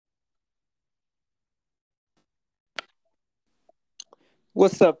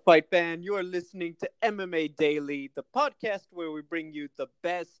What's up, Fight Fan? You are listening to MMA Daily, the podcast where we bring you the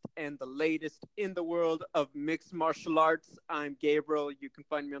best and the latest in the world of mixed martial arts. I'm Gabriel. You can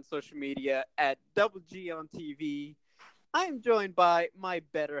find me on social media at Double G on TV. I am joined by my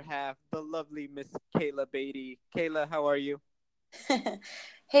better half, the lovely Miss Kayla Beatty. Kayla, how are you?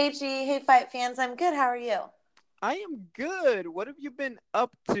 Hey G, hey Fight fans, I'm good. How are you? I am good. What have you been up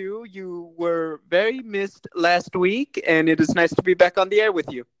to? You were very missed last week, and it is nice to be back on the air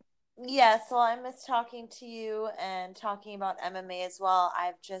with you. Yes, well, I miss talking to you and talking about MMA as well.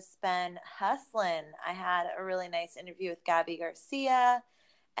 I've just been hustling. I had a really nice interview with Gabby Garcia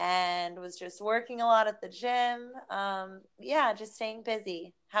and was just working a lot at the gym. Yeah, just staying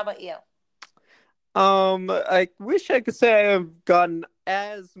busy. How about you? I wish I could say I have gotten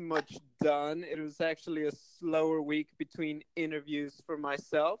as much done. It was actually a slower week between interviews for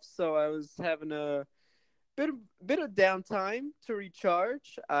myself, so I was having a bit of, bit of downtime to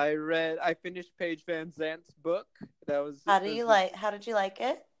recharge. I finished Paige Van Zant's book. That was How it do you was like? How did you like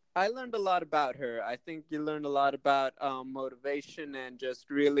it? I learned a lot about her. I think you learned a lot about motivation and just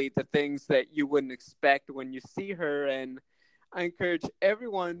really the things that you wouldn't expect when you see her. And I encourage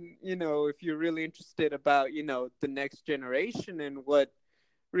everyone, if you're really interested about, the next generation and what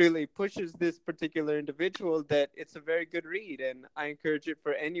really pushes this particular individual, that it's a very good read. And I encourage it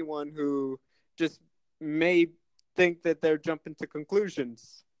for anyone who just may think that they're jumping to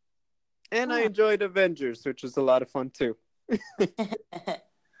conclusions. And I Hmm. enjoyed Avengers, which was a lot of fun too.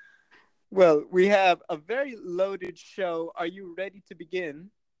 Well, we have a very loaded show. Are you ready to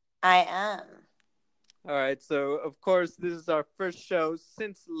begin? I am. All right. So, of course, this is our first show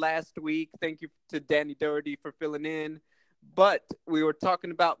since last week. Thank you to Danny Doherty for filling in. But we were talking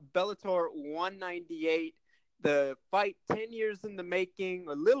about Bellator 198, the fight 10 years in the making,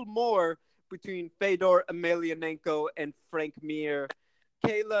 a little more between Fedor Emelianenko and Frank Mir.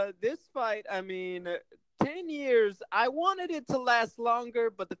 Kayla, this fight, 10 years, I wanted it to last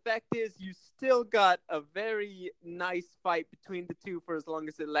longer, but the fact is, you still got a very nice fight between the two for as long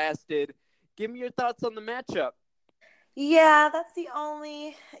as it lasted. Give me your thoughts on the matchup. Yeah, that's the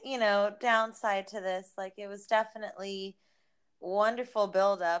only, downside to this. Like, it was definitely wonderful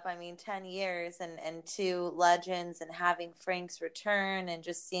build up. I mean, 10 years and two legends and having Frank's return and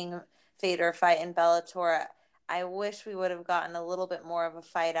just seeing Fedor fight in Bellator. I wish we would have gotten a little bit more of a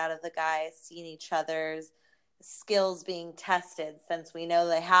fight out of the guys, seeing each other's skills being tested since we know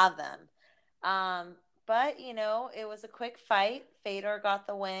they have them. But, it was a quick fight. Fedor got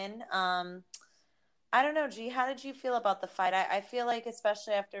the win. I don't know, G. How did you feel about the fight? I feel like,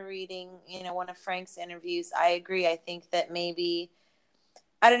 especially after reading, one of Frank's interviews, I agree. I think that maybe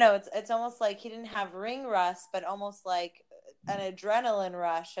I don't know. It's almost like he didn't have ring rust, but almost like an adrenaline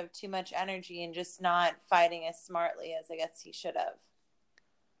rush of too much energy and just not fighting as smartly as I guess he should have.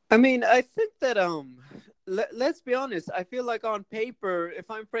 I think that let's be honest. I feel like on paper, if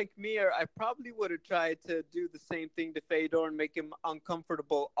I'm Frank Mir, I probably would have tried to do the same thing to Fedor and make him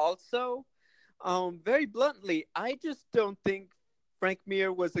uncomfortable. Also, very bluntly, I just don't think Frank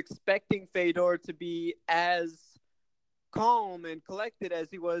Mir was expecting Fedor to be as calm and collected as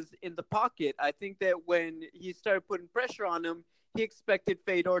he was in the pocket. I think that when he started putting pressure on him, he expected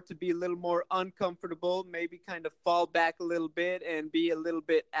Fedor to be a little more uncomfortable, maybe kind of fall back a little bit and be a little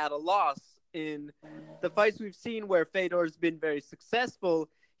bit at a loss. In the fights we've seen where Fedor's been very successful,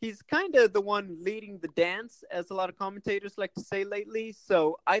 he's kind of the one leading the dance, as a lot of commentators like to say lately.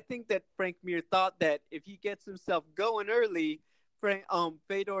 So I think that Frank Mir thought that if he gets himself going early,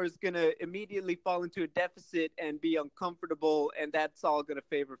 Fedor is gonna immediately fall into a deficit and be uncomfortable, and that's all gonna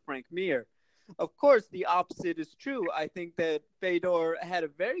favor Frank Mir. Of course, the opposite is true. I think that Fedor had a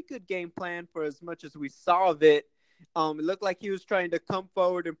very good game plan for as much as we saw of it. It looked like he was trying to come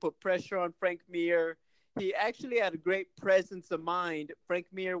forward and put pressure on Frank Mir. He actually had a great presence of mind. Frank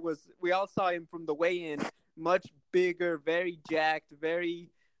Mir we all saw him from the weigh in, much bigger, very jacked, very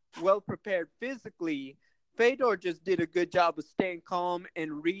well prepared physically. Fedor just did a good job of staying calm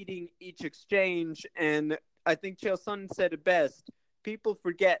and reading each exchange. And I think Chael Sonnen said it best. People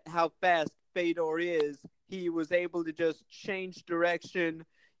forget how fast Fedor is. He was able to just change direction,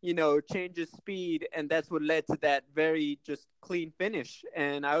 change his speed, and that's what led to that very just clean finish.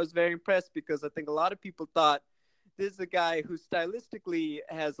 And I was very impressed because I think a lot of people thought this is a guy who stylistically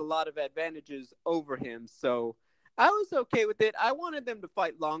has a lot of advantages over him. So I was okay with it. I wanted them to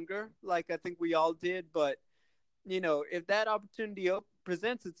fight longer, like I think we all did, but if that opportunity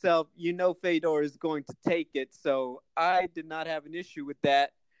presents itself, Fedor is going to take it. So I did not have an issue with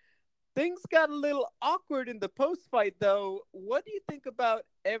that. Things got a little awkward in the post fight, though. What do you think about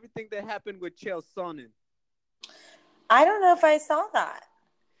everything that happened with Chael Sonnen? I don't know if I saw that.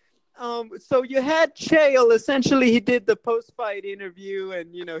 So you had Chael. Essentially, he did the post-fight interview,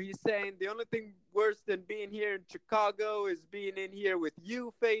 and he's saying the only thing worse than being here in Chicago is being in here with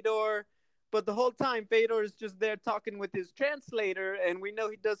you, Fedor. But the whole time, Fedor is just there talking with his translator, and we know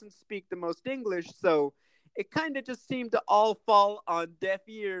he doesn't speak the most English, so it kind of just seemed to all fall on deaf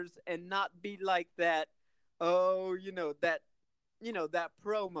ears and not be like that. Oh, that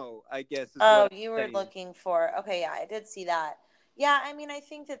promo, I guess, is what Oh, I'm you were saying. looking for. Okay, yeah, I did see that. Yeah, I mean, I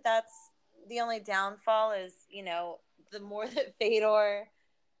think that that's the only downfall is, the more that Fedor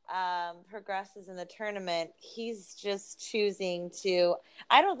progresses in the tournament, he's just choosing to.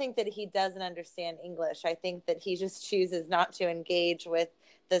 I don't think that he doesn't understand English. I think that he just chooses not to engage with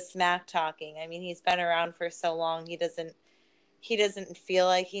the smack talking. I mean, he's been around for so long, he doesn't feel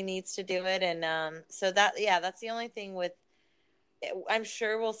like he needs to do it, and so that yeah, that's the only thing with. I'm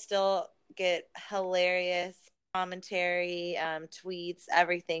sure we'll still get hilarious commentary, tweets,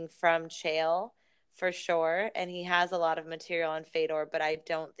 everything from Chael for sure. And he has a lot of material on Fedor, but I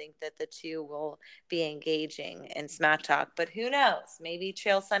don't think that the two will be engaging in Smack Talk. But who knows? Maybe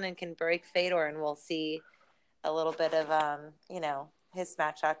Chael Sonnen can break Fedor and we'll see a little bit of, his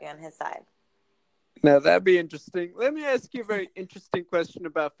Smack Talk on his side. Now that'd be interesting. Let me ask you a very interesting question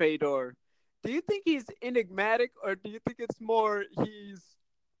about Fedor. Do you think he's enigmatic, or do you think it's more he's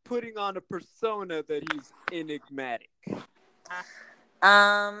putting on a persona that he's enigmatic?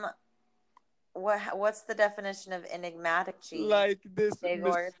 Um, what's the definition of enigmatic, G? Like this, Big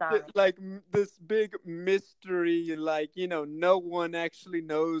words on me. this big mystery. Like no one actually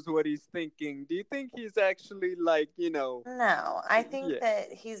knows what he's thinking. Do you think he's actually No, I think yeah?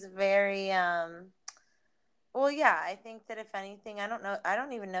 that he's very well, yeah, I think that if anything, I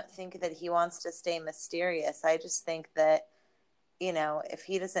don't even think that he wants to stay mysterious. I just think that, if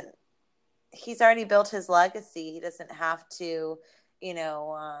he's already built his legacy. He doesn't have to, you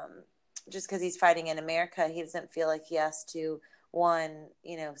know, just because he's fighting in America, he doesn't feel like he has to, one,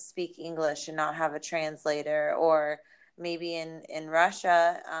 speak English and not have a translator, or maybe in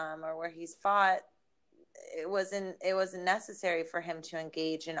Russia, or where he's fought, it wasn't necessary for him to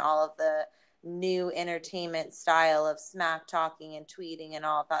engage in all of the new entertainment style of smack talking and tweeting and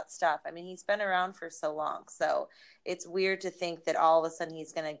all of that stuff. I mean, he's been around for so long, so it's weird to think that all of a sudden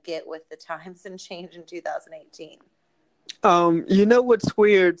he's going to get with the times and change in 2018. You know what's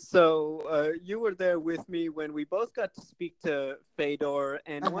weird? So, you were there with me when we both got to speak to Fedor,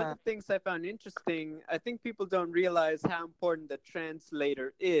 and one of Uh-huh. the things I found interesting, I think people don't realize how important the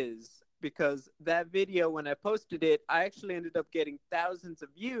translator is, because that video, when I posted it, I actually ended up getting thousands of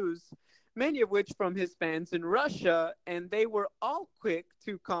views, many of which from his fans in Russia, and they were all quick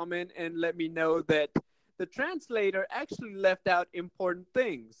to comment and let me know that the translator actually left out important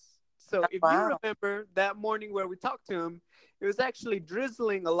things. So, Oh, if you wow. remember that morning where we talked to him, it was actually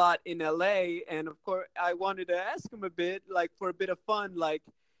drizzling a lot in LA. And of course, I wanted to ask him a bit, like for a bit of fun, like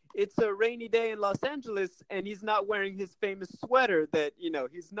it's a rainy day in Los Angeles and he's not wearing his famous sweater that,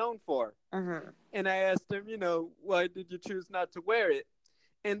 he's known for. Uh-huh. And I asked him, why did you choose not to wear it?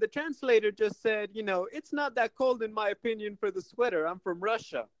 And the translator just said, it's not that cold in my opinion for the sweater. I'm from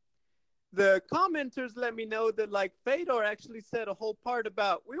Russia. The commenters let me know that like Fedor actually said a whole part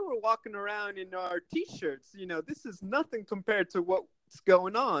about we were walking around in our t-shirts. This is nothing compared to what's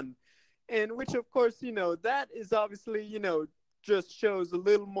going on. And which of course, that is obviously, just shows a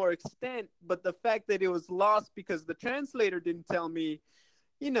little more extent. But the fact that it was lost because the translator didn't tell me,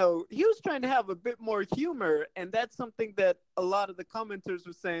 he was trying to have a bit more humor. And that's something that a lot of the commenters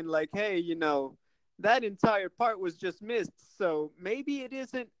were saying, like, hey, that entire part was just missed. So maybe it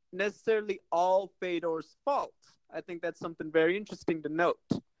isn't necessarily all Fedor's fault. I think that's something very interesting to note.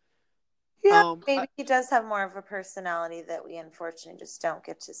 Yeah, I, maybe he does have more of a personality that we unfortunately just don't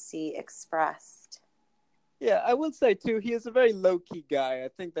get to see expressed. yeah, I will say too, he is a very low key guy. I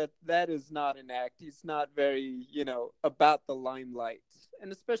think that is not an act. He's not very, about the limelight.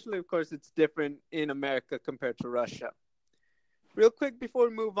 And especially, of course, it's different in America compared to Russia. Real quick before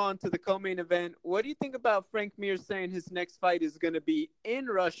we move on to the co-main event, what do you think about Frank Mir saying his next fight is going to be in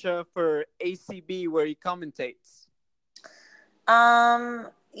Russia for ACB where he commentates?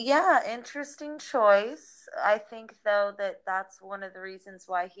 Yeah, interesting choice. I think though that that's one of the reasons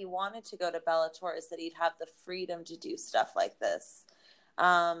why he wanted to go to Bellator is that he'd have the freedom to do stuff like this.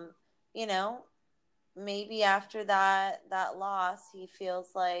 Um, you know, maybe after that loss, he feels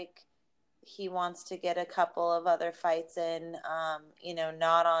like he wants to get a couple of other fights in.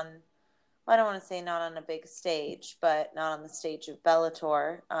 Not on. Well, I don't want to say not on a big stage, but not on the stage of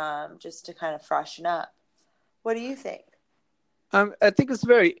Bellator, just to kind of freshen up. What do you think? I think it's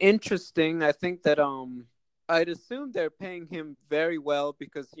very interesting. I think that I'd assume they're paying him very well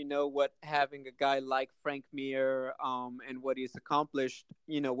because you know what having a guy like Frank Mir and what he's accomplished,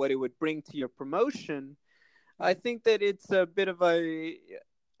 you know what it would bring to your promotion. I think that it's a bit of a.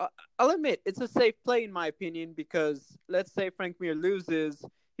 I- I'll admit it's a safe play in my opinion because let's say Frank Mir loses,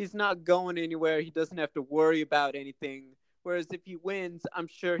 he's not going anywhere. He doesn't have to worry about anything. Whereas if he wins, I'm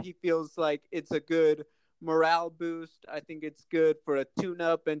sure he feels like it's a good morale boost. I think it's good for a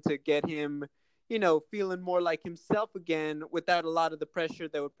tune-up and to get him, you know, feeling more like himself again without a lot of the pressure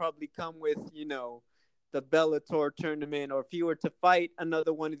that would probably come with, you know, the Bellator tournament, or if you were to fight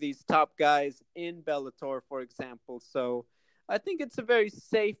another one of these top guys in Bellator, for example. So I think it's a very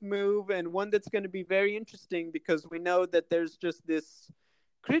safe move and one that's going to be very interesting because we know that there's just this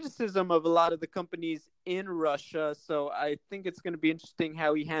criticism of a lot of the companies in Russia. So I think it's going to be interesting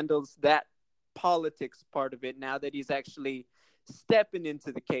how he handles that politics part of it now that he's actually stepping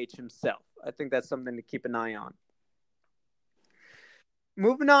into the cage himself. I think that's something to keep an eye on.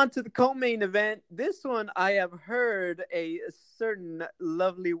 Moving on to the co-main event, this one I have heard a certain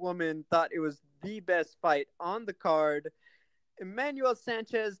lovely woman thought it was the best fight on the card. Emmanuel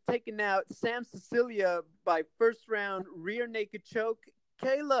Sanchez taking out Sam Cecilia by first round rear naked choke.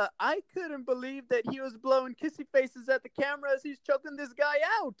 Kayla, I couldn't believe that he was blowing kissy faces at the camera as he's choking this guy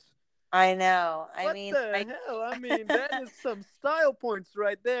out. I know. I What mean, the hell? I mean, that is some style points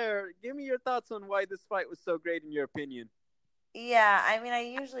right there. Give me your thoughts on why this fight was so great in your opinion. yeah, I mean, I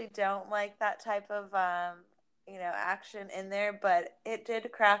usually don't like that type of action in there, but it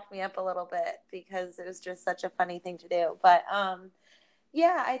did crack me up a little bit because it was just such a funny thing to do. But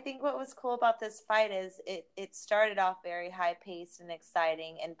yeah, I think what was cool about this fight is it started off very high paced and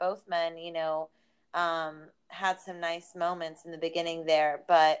exciting, and both men, had some nice moments in the beginning there,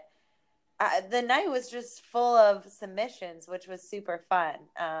 but the night was just full of submissions, which was super fun.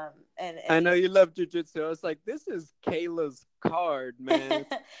 I know you love jujitsu. I was like, this is Kayla's card, man.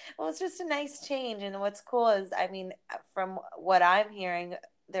 Well, it's just a nice change. And what's cool is, I mean, from what I'm hearing,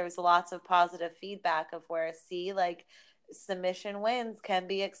 there was lots of positive feedback of where, see, like submission wins can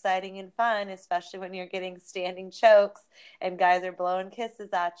be exciting and fun, especially when you're getting standing chokes and guys are blowing kisses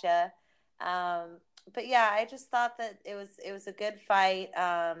at you. But yeah, I just thought that it was a good fight.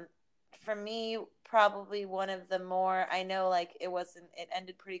 For me, probably one of the more, I know, like it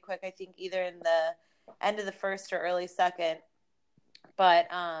ended pretty quick. I think either in the end of the first or early second, but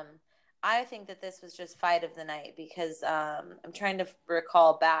I think that this was just fight of the night because I'm trying to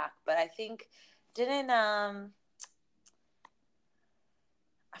recall back, but I think didn't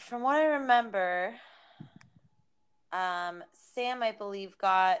from what I remember, Sam, I believe,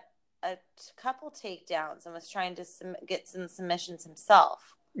 got a couple takedowns and was trying to get some submissions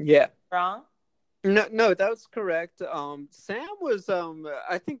himself. Yeah. Wrong? No, no, that was correct. Sam was,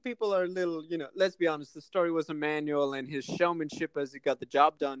 I think people are a little, you know, let's be honest, the story was Emmanuel and his showmanship as he got the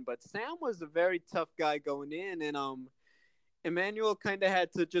job done, but Sam was a very tough guy going in, and Emmanuel kind of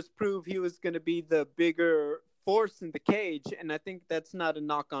had to just prove he was going to be the bigger force in the cage, and I think that's not a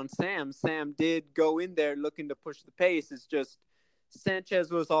knock on Sam. Sam did go in there looking to push the pace. It's just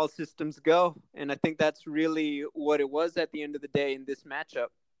Sanchez was all systems go, and I think that's really what it was at the end of the day in this matchup.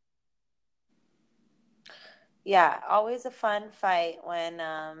 Yeah, always a fun fight when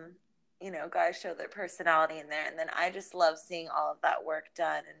guys show their personality in there, and then I just love seeing all of that work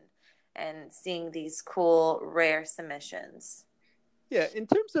done and seeing these cool rare submissions. Yeah, in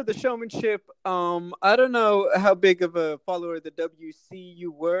terms of the showmanship, I don't know how big of a follower of the WC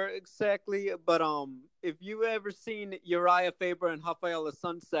you were exactly, but if you ever seen Uriah Faber and Rafael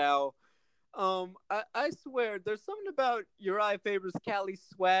Assunção, I swear there's something about Uriah Faber's Cali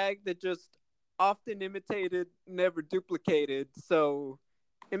swag that just often imitated, never duplicated. So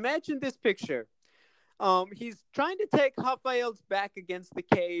imagine this picture. He's trying to take Rafael's back against the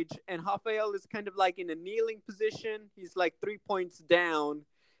cage, and Rafael is kind of like in a kneeling position. He's like 3 points down,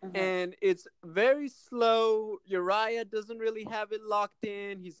 Mm-hmm. and it's very slow. Uriah doesn't really have it locked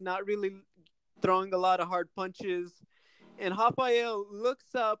in. He's not really throwing a lot of hard punches. And Rafael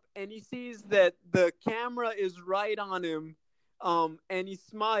looks up and he sees that the camera is right on him, and he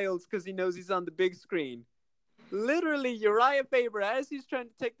smiles because he knows he's on the big screen. Literally, Uriah Faber, as he's trying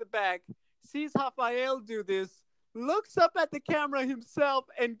to take the back, sees Rafael do this, looks up at the camera himself,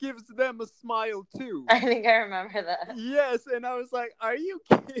 and gives them a smile too. I think I remember that. Yes, and I was like, "Are you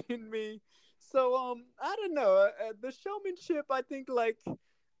kidding me?" So, I don't know. The showmanship, I think, like,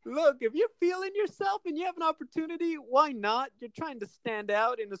 look, if you're feeling yourself and you have an opportunity, why not? You're trying to stand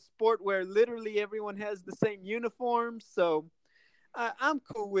out in a sport where literally everyone has the same uniform, so I'm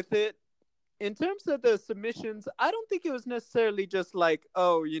cool with it. In terms of the submissions, I don't think it was necessarily just like,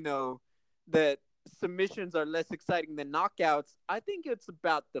 oh, you know, that submissions are less exciting than knockouts. I think it's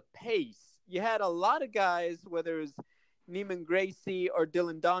about the pace. You had a lot of guys, whether it was Neiman Gracie or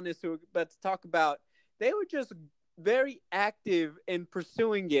Dylan Donis, who we're about to talk about, they were just very active in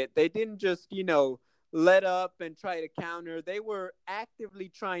pursuing it. They didn't just, let up and try to counter. They were actively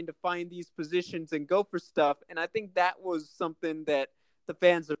trying to find these positions and go for stuff. And I think that was something that the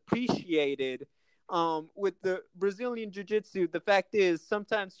fans appreciated. With the Brazilian Jiu Jitsu, the fact is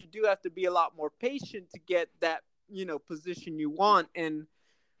sometimes you do have to be a lot more patient to get that, position you want. And,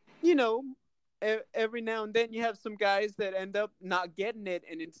 you know, every now and then you have some guys that end up not getting it,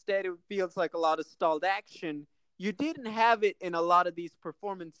 and instead it feels like a lot of stalled action. You didn't have it in a lot of these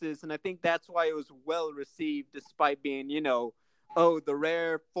performances, and I think that's why it was well received, despite being, oh, the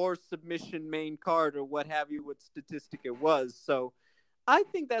rare forced submission main card or what have you, what statistic it was. So I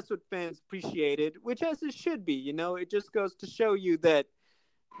think that's what fans appreciated, which as it should be. It just goes to show you that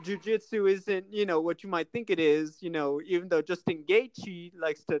jiu-jitsu isn't, what you might think it is. Even though Justin Gaethje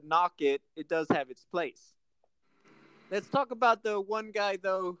likes to knock it, it does have its place. Let's talk about the one guy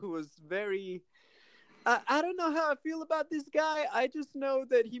though who was very I don't know how I feel about this guy. I just know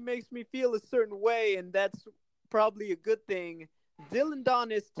that he makes me feel a certain way, and that's probably a good thing. Dylan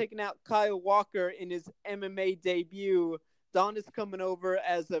Donis taking out Kyle Walker in his MMA debut. Donis coming over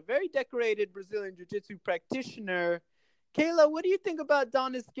as a very decorated Brazilian Jiu-Jitsu practitioner. Kayla, what do you think about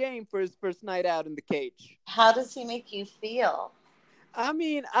Donis' game for his first night out in the cage? How does he make you feel? I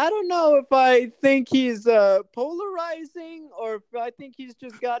mean, I don't know if I think he's polarizing or if I think he's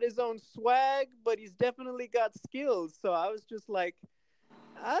just got his own swag, but he's definitely got skills. So I was just like,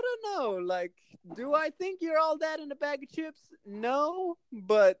 I don't know. Like, do I think you're all that in a bag of chips? No,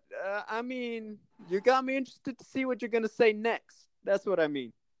 but I mean, you got me interested to see what you're gonna say next. That's what I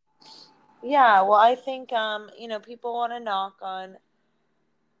mean. Yeah, well, I think people want to knock on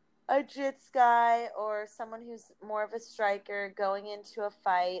a jits guy or someone who's more of a striker going into a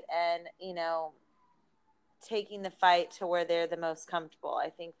fight and taking the fight to where they're the most comfortable. I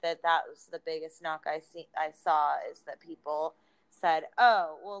think that was the biggest knock I saw is that people said,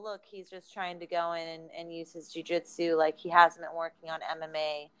 "Oh, well, look, he's just trying to go in and use his jiu-jitsu like he hasn't been working on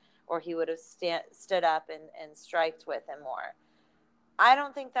MMA, or he would have stood up and striked with him more." I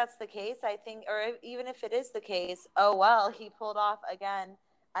don't think that's the case. I think, or even if it is the case, oh well, he pulled off again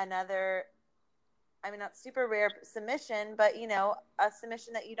another, I mean, not super rare submission, but a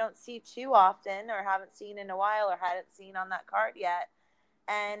submission that you don't see too often or haven't seen in a while or hadn't seen on that card yet.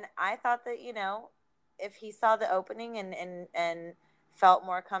 And I thought that, if he saw the opening and felt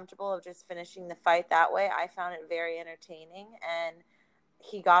more comfortable of just finishing the fight that way, I found it very entertaining, and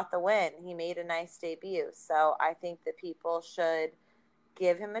he got the win. He made a nice debut. So I think that people should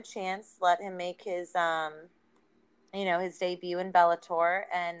give him a chance, let him make his, his debut in Bellator,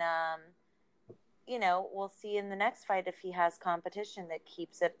 and, we'll see in the next fight if he has competition that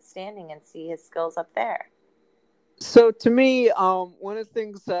keeps it standing and see his skills up there. So to me, one of the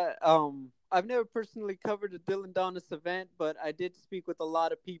things that I've never personally covered a Dylan Donis event, but I did speak with a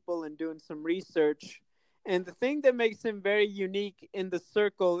lot of people and doing some research. And the thing that makes him very unique in the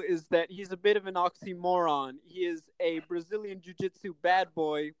circle is that he's a bit of an oxymoron. He is a Brazilian Jiu-Jitsu bad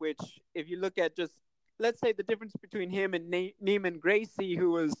boy, which if you look at just, let's say the difference between him and Neiman Gracie,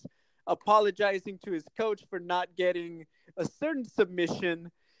 who was apologizing to his coach for not getting a certain submission,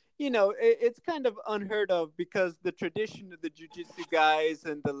 it's kind of unheard of because the tradition of the jiu-jitsu guys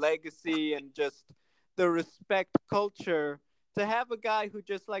and the legacy and just the respect culture, to have a guy who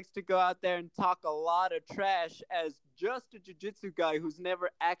just likes to go out there and talk a lot of trash as just a jiu-jitsu guy who's never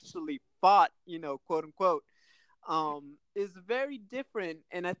actually fought, quote unquote, is very different.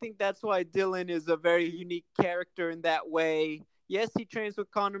 And I think that's why Dylan is a very unique character in that way. Yes, he trains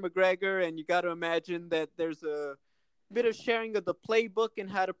with Conor McGregor, and you got to imagine that there's a bit of sharing of the playbook and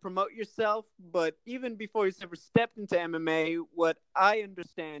how to promote yourself. But even before he's ever stepped into MMA, what I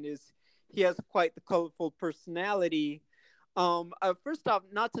understand is he has quite the colorful personality. First off,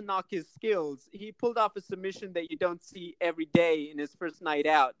 not to knock his skills, he pulled off a submission that you don't see every day in his first night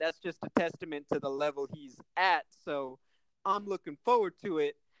out. That's just a testament to the level he's at. So I'm looking forward to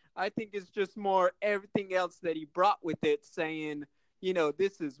it. I think it's just more everything else that he brought with it, saying,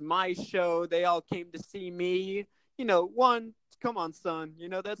 this is my show. They all came to see me. One, come on, son,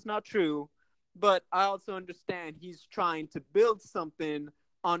 that's not true. But I also understand he's trying to build something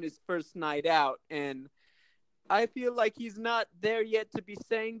on his first night out. And I feel like he's not there yet to be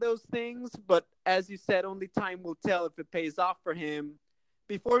saying those things. But as you said, only time will tell if it pays off for him.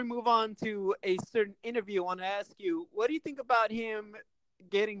 Before we move on to a certain interview, I want to ask you, what do you think about him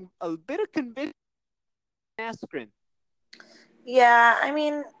getting a bit of conviction? Askren? Yeah, I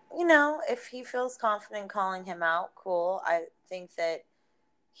mean, if he feels confident calling him out, cool. I think that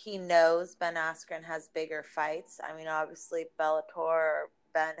he knows Ben Askren has bigger fights. I mean, obviously, Bellator or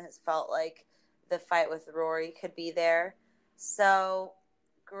Ben has felt like the fight with Rory could be there. So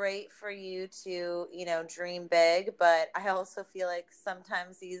great for you to, dream big. But I also feel like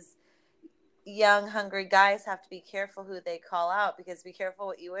sometimes these young, hungry guys have to be careful who they call out, because be careful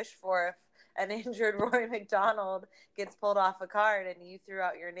what you wish for. If an injured Rory McDonald gets pulled off a card and you threw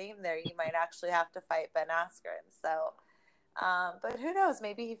out your name there, you might actually have to fight Ben Askren. So, but who knows?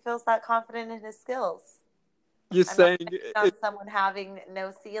 Maybe he feels that confident in his skills. You're I'm not saying on someone having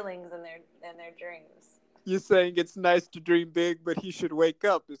no ceilings in their dreams. you're saying it's nice to dream big, but he should wake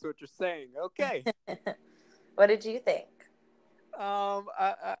up, is what you're saying. Okay. What did you think?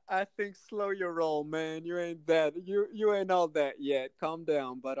 I think slow your roll, man. You ain't that. You ain't all that yet. Calm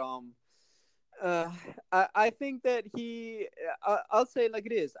down. But uh, I think that I'll say it like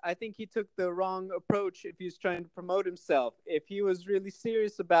it is. I think he took the wrong approach if he's trying to promote himself. If he was really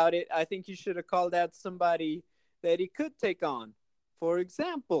serious about it, I think he should have called out somebody that he could take on. For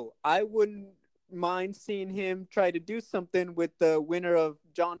example, I wouldn't mind seeing him try to do something with the winner of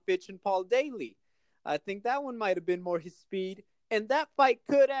John Fitch and Paul Daly. I think that one might have been more his speed, and that fight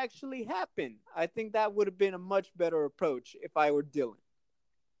could actually happen. I think that would have been a much better approach if I were Dylan.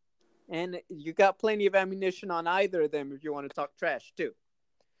 And you got plenty of ammunition on either of them if you want to talk trash too.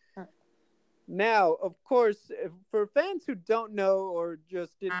 Now, of course, for fans who don't know or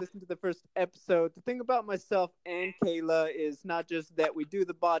just didn't listen to the first episode, the thing about myself and Kayla is not just that we do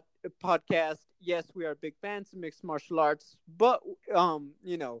the podcast. Yes, we are big fans of mixed martial arts, but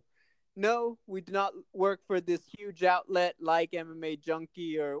no, we do not work for this huge outlet like MMA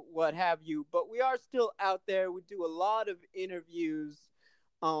Junkie or what have you. But we are still out there. We do a lot of interviews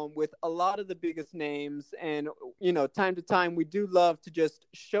with a lot of the biggest names. And, time to time, we do love to just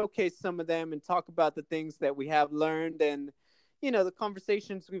showcase some of them and talk about the things that we have learned and, the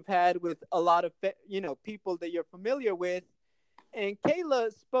conversations we've had with a lot of, people that you're familiar with. And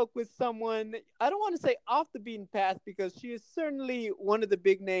Kayla spoke with someone, I don't want to say off the beaten path, because she is certainly one of the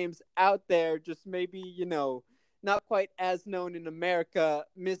big names out there, just maybe, not quite as known in America.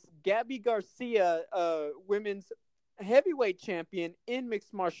 Miss Gabby Garcia, women's heavyweight champion in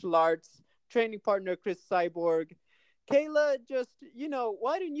mixed martial arts, training partner Chris Cyborg. Kayla, just,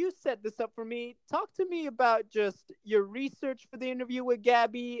 why didn't you set this up for me? Talk to me about just your research for the interview with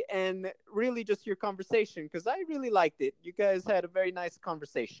Gabby and really just your conversation, because I really liked it. You guys had a very nice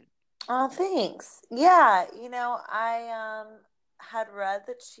conversation. Oh, thanks. Yeah, I had read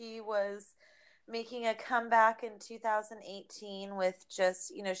that she was making a comeback in 2018 with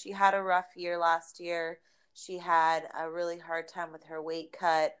just, she had a rough year last year. She had a really hard time with her weight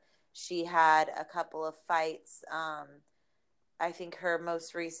cut. She had a couple of fights. I think her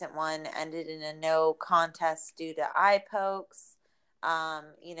most recent one ended in a no contest due to eye pokes.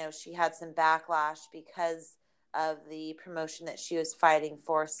 She had some backlash because of the promotion that she was fighting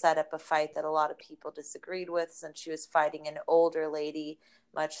for, set up a fight that a lot of people disagreed with, since she was fighting an older lady,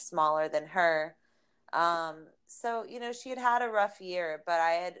 much smaller than her. So, she had a rough year, but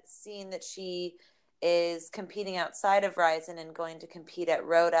I had seen that she is competing outside of Rizin and going to compete at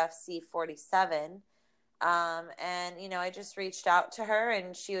Road FC 47. And, I just reached out to her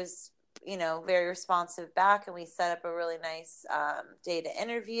and she was, very responsive back, and we set up a really nice day to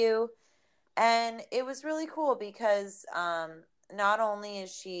interview. And it was really cool because not only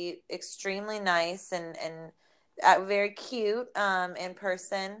is she extremely nice and very cute in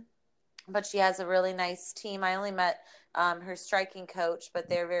person, but she has a really nice team. I only met her striking coach, but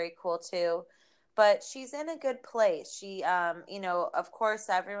they're very cool too. But she's in a good place. She, of course,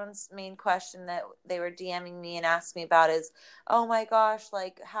 everyone's main question that they were DMing me and asked me about is, oh my gosh,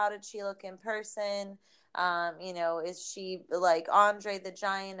 like, how did she look in person? Is she like Andre the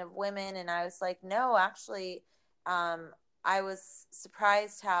Giant of women? And I was like, no, actually, I was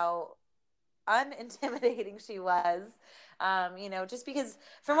surprised how unintimidating she was. Just because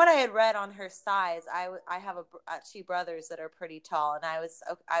from what I had read on her size, I have two brothers that are pretty tall, and I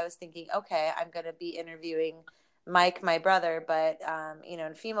was thinking, okay, I'm going to be interviewing Mike, my brother, but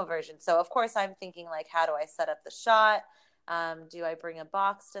in female version. So of course I'm thinking, like, how do I set up the shot? Do I bring a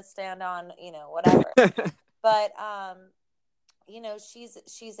box to stand on? Whatever. But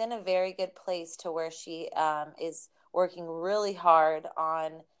she's in a very good place to where she is working really hard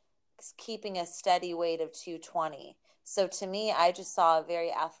on keeping a steady weight of 220. So to me, I just saw a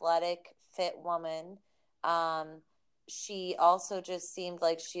very athletic, fit woman. She also just seemed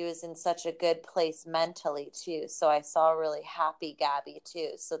like she was in such a good place mentally too. So I saw a really happy Gabby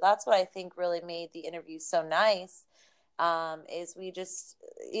too. So that's what I think really made the interview so nice. is we just,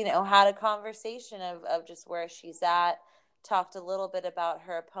 had a conversation of just where she's at, talked a little bit about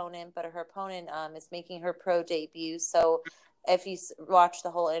her opponent, but her opponent is making her pro debut. So if you watch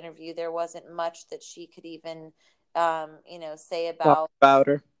the whole interview, there wasn't much that she could even, say Talk about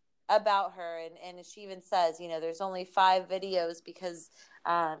her. about her. And she even says, there's only 5 videos because,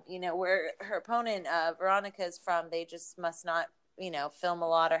 where her opponent, Veronica, is from, they just must not, film a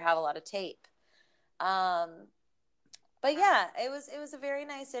lot or have a lot of tape. But yeah, it was a very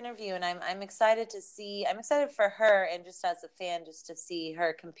nice interview, and I'm excited to see. I'm excited for her, and just as a fan, just to see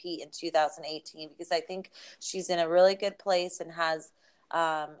her compete in 2018, because I think she's in a really good place and has,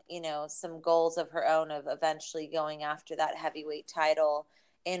 some goals of her own of eventually going after that heavyweight title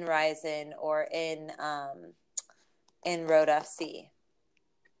in Ryzen or in Road FC.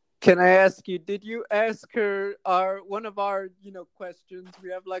 Can I ask you, did you ask her one of our, questions? We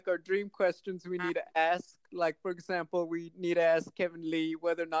have like our dream questions we need to ask. Like, for example, we need to ask Kevin Lee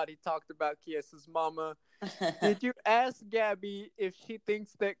whether or not he talked about Kiesa's mama. Did you ask Gabby if she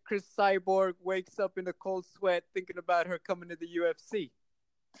thinks that Chris Cyborg wakes up in a cold sweat thinking about her coming to the UFC?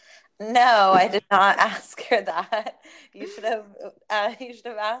 No, I did not ask her that. You should have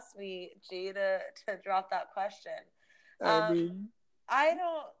asked me, G, to drop that question. I Um, mean, I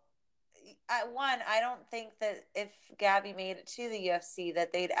don't. I don't think that if Gabby made it to the UFC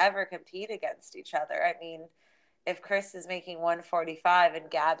that they'd ever compete against each other. I mean, if Chris is making 145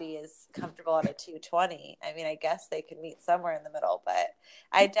 and Gabby is comfortable at a 220, I mean, I guess they could meet somewhere in the middle, but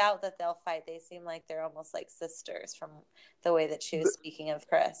I doubt that they'll fight. They seem like they're almost like sisters from the way that she was speaking of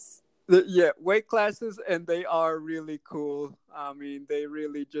Chris. yeah, weight classes, and they are really cool. I mean, they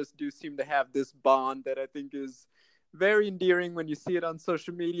really just do seem to have this bond that I think is very endearing when you see it on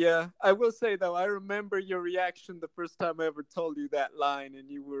social media. I will say though, I remember your reaction the first time I ever told you that line, and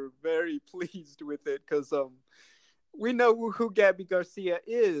you were very pleased with it because we know who Gabby Garcia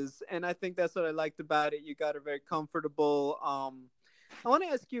is, and I think that's what I liked about it. You got her very comfortable. I want to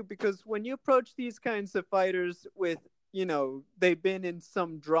ask you because when you approach these kinds of fighters with, they've been in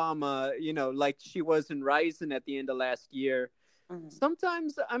some drama, like she was in Ryzen at the end of last year. Mhm.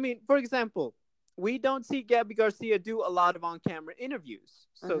 Sometimes, I mean, for example, we don't see Gabby Garcia do a lot of on-camera interviews.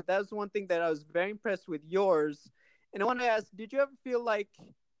 So Mhm. that's one thing that I was very impressed with yours. And I want to ask, did you ever feel like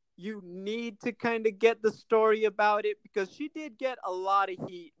you need to kind of get the story about it? Because she did get a lot of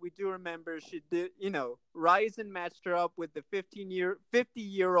heat. We do remember she did, Ryzen matched her up with the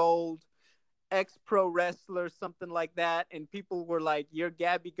 50-year-old ex-pro wrestler, something like that, and people were like, "You're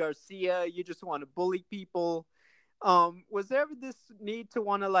Gabby Garcia. You just want to bully people." Was there ever this need to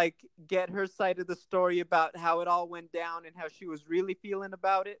want to like get her side of the story about how it all went down and how she was really feeling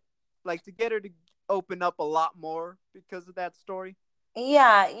about it, like to get her to open up a lot more because of that story?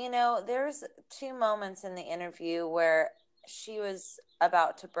 Yeah, there's 2 moments in the interview where she was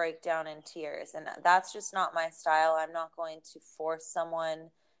about to break down in tears, and that's just not my style. I'm not going to force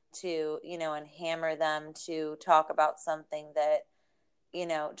someone to, and hammer them to talk about something that,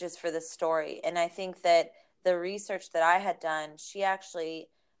 just for the story. And I think that the research that I had done,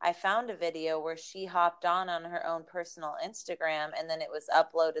 I found a video where she hopped on her own personal Instagram, and then it was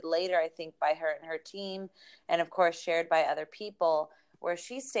uploaded later, I think, by her and her team, and of course shared by other people, where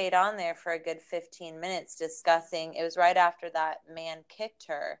she stayed on there for a good 15 minutes discussing. It was right after that man kicked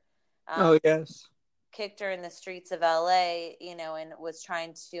her. Um, Oh yes. kicked her in the streets of LA, and was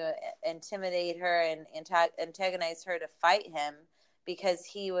trying to intimidate her and antagonize her to fight him because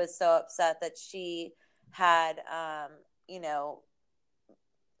he was so upset that she had,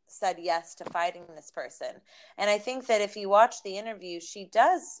 said yes to fighting this person. And I think that if you watch the interview, she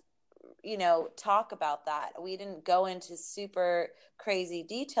does, talk about that. We didn't go into super crazy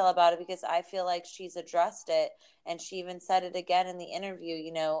detail about it because I feel like she's addressed it. And she even said it again in the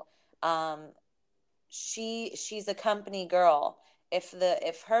interview, she's a company girl.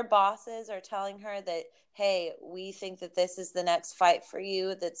 If her bosses are telling her that, hey, we think that this is the next fight for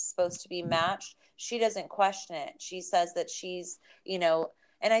you that's supposed to be matched, she doesn't question it. She says that she's,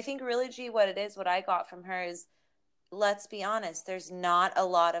 and I think really, G, what I got from her is, let's be honest, there's not a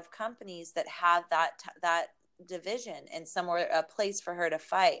lot of companies that have that division and somewhere, a place for her to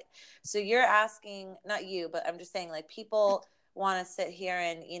fight. So you're asking, not you, but I'm just saying, like, people want to sit here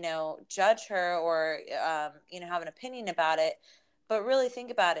and, judge her or, have an opinion about it. But really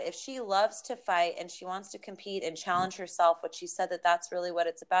think about it. If she loves to fight and she wants to compete and challenge herself, what she said, that's really what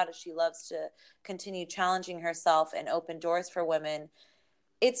it's about, is she loves to continue challenging herself and open doors for women.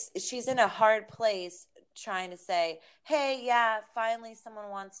 She's in a hard place trying to say, hey, yeah, finally someone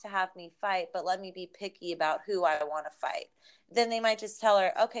wants to have me fight, but let me be picky about who I want to fight. Then they might just tell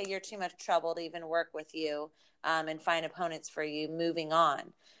her, okay, you're too much trouble to even work with you. and find opponents for you moving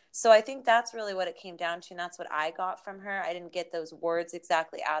on. So I think that's really what it came down to, and that's what I got from her. I didn't get those words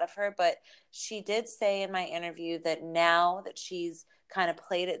exactly out of her, but she did say in my interview that now that she's kind of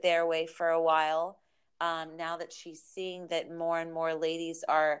played it their way for a while, now that she's seeing that more and more ladies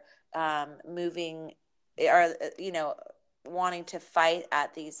are moving, are wanting to fight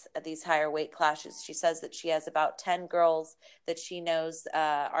at these higher weight classes. She says that she has about 10 girls that she knows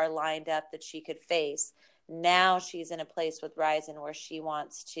are lined up that she could face. Now she's in a place with Rizin where she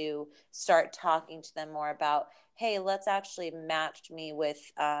wants to start talking to them more about, hey, let's actually match me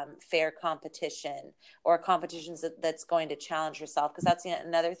with fair competition, or competitions that's going to challenge herself. Because that's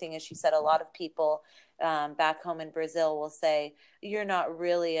another thing, is she said a lot of people back home in Brazil will say, you're not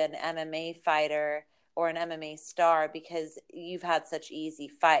really an MMA fighter or an MMA star because you've had such easy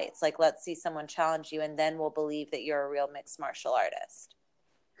fights. Like, let's see someone challenge you, and then we'll believe that you're a real mixed martial artist.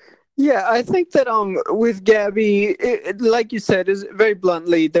 Yeah, I think that with Gabby, like you said, is very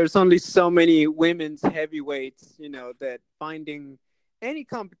bluntly, there's only so many women's heavyweights, that finding any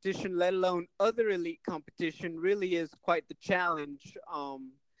competition, let alone other elite competition, really is quite the challenge.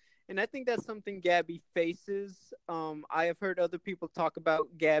 And I think that's something Gabby faces. I have heard other people talk about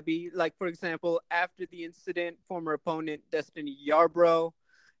Gabby, like for example, after the incident, former opponent Destiny Yarbrough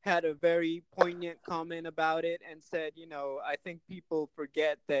had a very poignant comment about it and said, I think people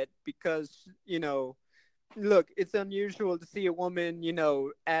forget that because, look, it's unusual to see a woman,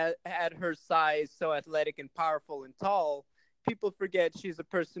 at her size, so athletic and powerful and tall. People forget she's a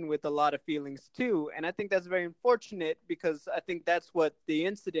person with a lot of feelings too. And I think that's very unfortunate, because I think that's what the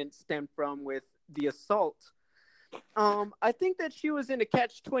incident stemmed from with the assault. I think that she was in a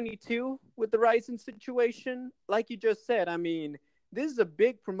catch-22 with the Rizin situation. Like you just said, I mean, this is a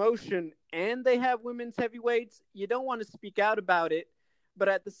big promotion and they have women's heavyweights. You don't want to speak out about it, but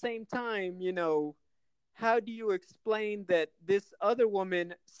at the same time, how do you explain that this other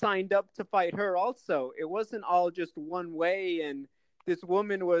woman signed up to fight her also? It wasn't all just one way, and this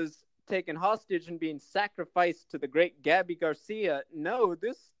woman was taken hostage and being sacrificed to the great Gabby Garcia. No,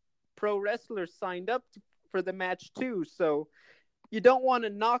 this pro wrestler signed up for the match too. So you don't want to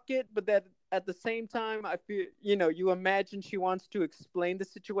knock it, but that at the same time, I feel, you imagine she wants to explain the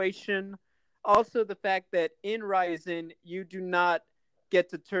situation. Also, the fact that in Rizin, you do not get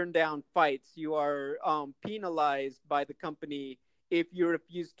to turn down fights. You are penalized by the company if you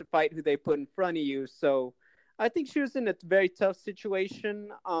refuse to fight who they put in front of you. So I think she was in a very tough situation.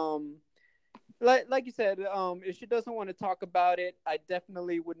 Like you said, if she doesn't want to talk about it, I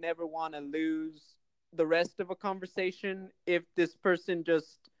definitely would never want to lose the rest of a conversation. If this person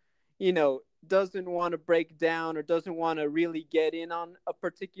just, doesn't want to break down or doesn't want to really get in on a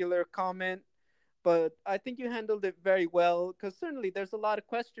particular comment. But I think you handled it very well, because certainly there's a lot of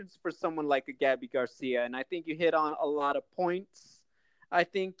questions for someone like a Gabby Garcia, and I think you hit on a lot of points. I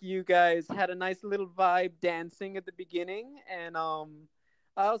think you guys had a nice little vibe dancing at the beginning, and I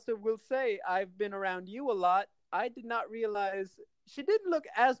also will say I've been around you a lot. I did not realize she didn't look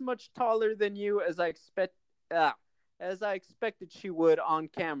as much taller than you as I expected she would on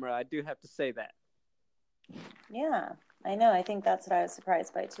camera. I do have to say that. Yeah, I know. I think that's what I was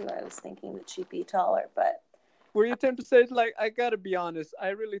surprised by too. I was thinking that she'd be taller, but Were you tempted to say, like, I gotta be honest, I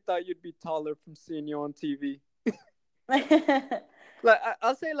really thought you'd be taller from seeing you on TV. Like,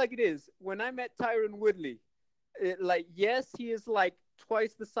 I'll say it like it is. When I met Tyron Woodley, yes, he is like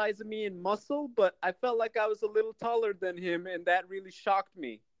twice the size of me in muscle, but I felt like I was a little taller than him, and that really shocked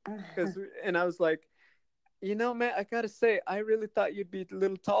me. And I was like, man, I gotta say, I really thought you'd be a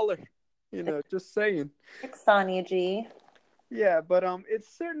little taller. Just saying. Sonya G. Yeah, but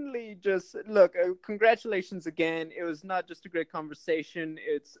it's certainly just look. Congratulations again. It was not just a great conversation;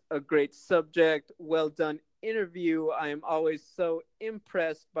 it's a great subject. Well done interview. I am always so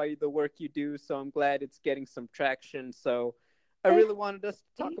impressed by the work you do. So I'm glad it's getting some traction. So I really wanted us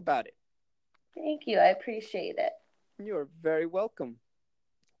to talk about it. Thank you. I appreciate it. You're very welcome.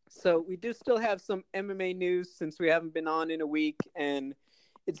 So we do still have some MMA news since we haven't been on in a week, and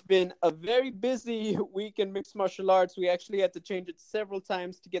it's been a very busy week in mixed martial arts. We actually had to change it several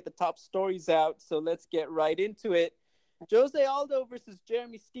times to get the top stories out. So let's get right into it. Jose Aldo versus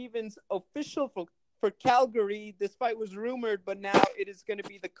Jeremy Stephens, official for Calgary. This fight was rumored, but now it is going to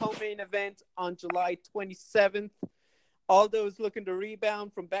be the co-main event on July 27th. Aldo is looking to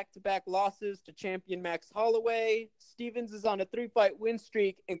rebound from back-to-back losses to champion Max Holloway. Stephens is on a 3-fight win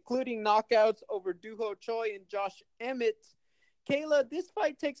streak, including knockouts over Doo Ho Choi and Josh Emmett. Kayla, this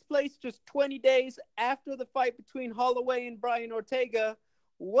fight takes place just 20 days after the fight between Holloway and Brian Ortega.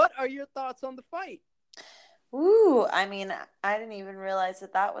 What are your thoughts on the fight? Ooh, I mean, I didn't even realize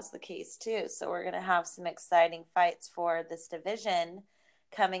that that was the case too. So we're gonna have some exciting fights for this division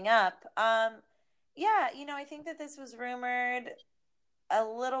coming up. Yeah, I think that this was rumored a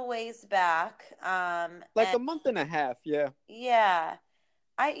little ways back. Like And a month and a half, yeah. yeah,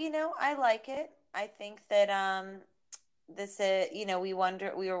 I like it. I think that this is, we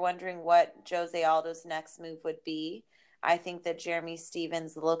were wondering what Jose Aldo's next move would be. I think that Jeremy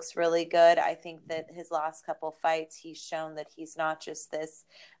Stevens looks really good. I think that his last couple fights, he's shown that he's not just this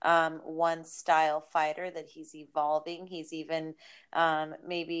one style fighter, that he's evolving. He's even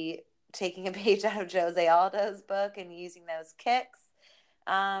maybe taking a page out of Jose Aldo's book and using those kicks.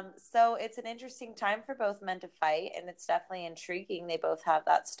 So it's an interesting time for both men to fight, and it's definitely intriguing. They both have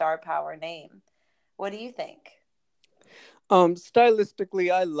that star power name. What do you think?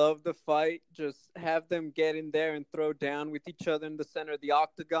 Stylistically, I love the fight. Just have them get in there and throw down with each other in the center of the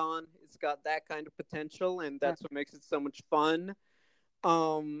octagon. It's got that kind of potential, and that's what makes it so much fun.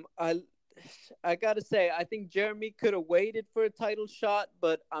 Um, I I gotta say, I think Jeremy could have waited for a title shot,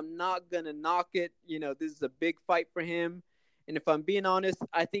 but I'm not gonna knock it. This is a big fight for him, and if I'm being honest,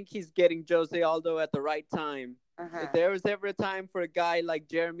 I think he's getting Jose Aldo at the right time. If Uh-huh. there was ever a time for a guy like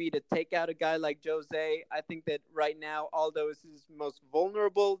Jeremy to take out a guy like Jose, I think that right now Aldo is his most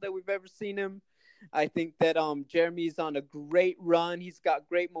vulnerable that we've ever seen him. I think that Jeremy's on a great run. He's got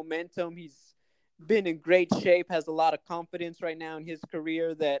great momentum. He's been in great shape, has a lot of confidence right now in his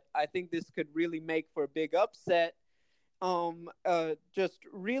career that I think this could really make for a big upset. Just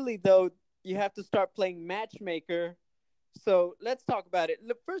really though, you have to start playing matchmaker. So let's talk about it.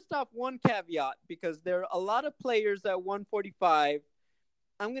 First off, one caveat because there are a lot of players at 145.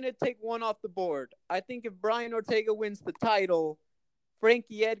 I'm gonna take one off the board. I think if Brian Ortega wins the title,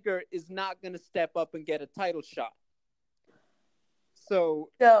 Frankie Edgar is not gonna step up and get a title shot. So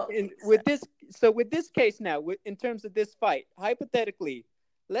Don't in think so. with this with this case now, in terms of this fight, hypothetically,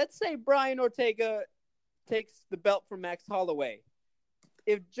 let's say Brian Ortega takes the belt from Max Holloway.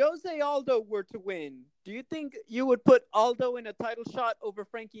 If Jose Aldo were to win, do you think you would put Aldo in a title shot over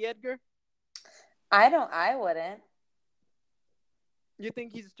Frankie Edgar? I wouldn't. You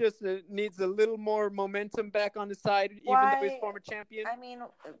think he's just needs a little more momentum back on his side, even though he's Why? former champion? I mean,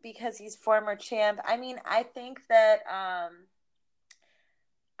 because he's former champ. I mean, I think that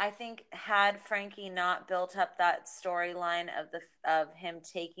I think had Frankie not built up that storyline of him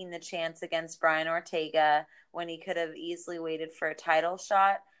taking the chance against Brian Ortega when he could have easily waited for a title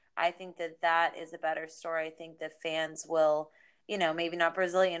shot, I think that that is a better story. I think that fans will, maybe not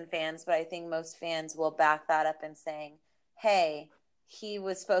Brazilian fans, but I think most fans will back that up and saying, "Hey, he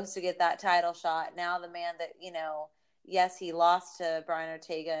was supposed to get that title shot. Now the man that, yes, he lost to Brian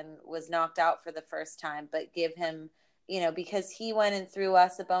Ortega and was knocked out for the first time, but give him, because he went and threw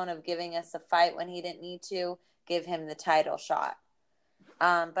us a bone of giving us a fight when he didn't need to, give him the title shot."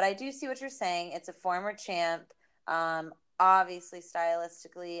 But I do see what you're saying. It's a former champ. Obviously,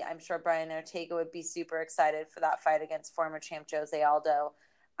 stylistically, I'm sure Brian Ortega would be super excited for that fight against former champ Jose Aldo.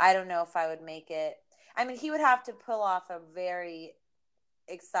 I don't know if I would make it. I mean, he would have to pull off a very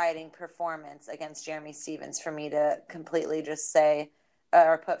exciting performance against Jeremy Stevens for me to completely just say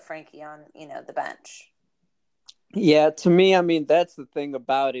or put Frankie on, the bench. Yeah, to me, I mean, that's the thing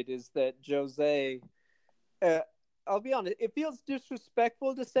about it is that Jose, uh, I'll be honest, it feels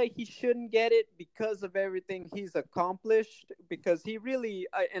disrespectful to say he shouldn't get it because of everything he's accomplished. Because he really,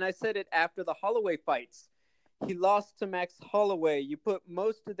 and I said it after the Holloway fights, he lost to Max Holloway. You put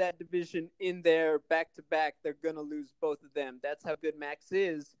most of that division in there back to back, they're going to lose both of them. That's how good Max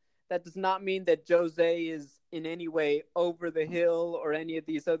is. That does not mean that Jose is in any way over the hill or any of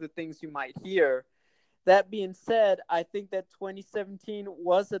these other things you might hear. That being said, I think that 2017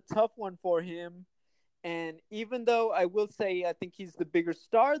 was a tough one for him. And even though I will say I think he's the bigger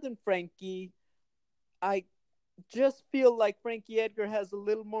star than Frankie, I just feel like Frankie Edgar has a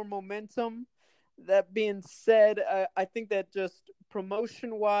little more momentum. That being said, I think that just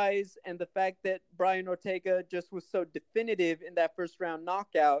promotion wise and the fact that Brian Ortega just was so definitive in that first round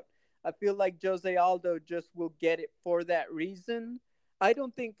knockout, I feel like Jose Aldo just will get it for that reason. I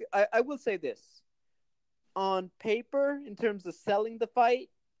don't think, I will say this on paper, in terms of selling the fight,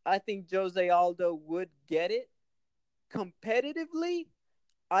 I think Jose Aldo would get it. Competitively,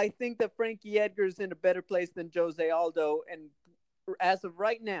 I think that Frankie Edgar is in a better place than Jose Aldo. And as of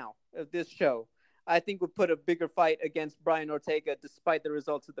right now of this show, I think would put a bigger fight against Brian Ortega despite the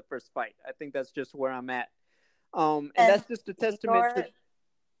results of the first fight. I think that's just where I'm at. And And that's just a testament you're to.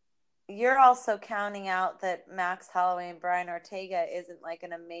 you're also counting out that Max Holloway and Brian Ortega isn't like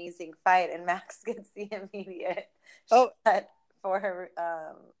an amazing fight, and Max gets the immediate Oh, shot for her.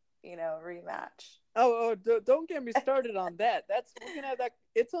 rematch. Don't get me started on that. We're gonna have that.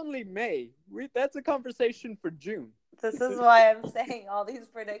 It's only May. That's a conversation for June. This is why I'm saying all these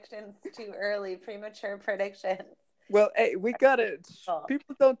predictions too early, premature predictions. Well, hey, we gotta.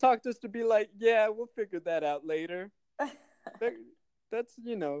 People don't talk to us to be like, yeah, we'll figure that out later. That's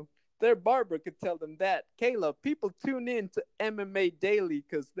their barber could tell them that. Kayla, people tune in to MMA Daily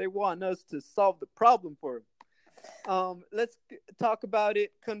because they want us to solve the problem for them. Let's talk about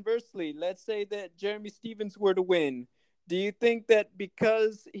it conversely. Let's say that Jeremy Stevens were to win. Do you think that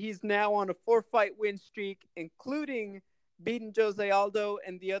because he's now on a 4-fight win streak, including beating Jose Aldo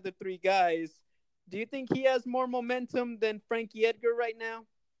and the other three guys, do you think he has more momentum than Frankie Edgar right now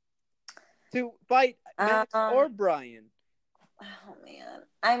to fight Max or Brian? Oh man,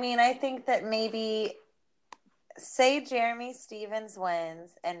 I mean, I think that maybe say Jeremy Stevens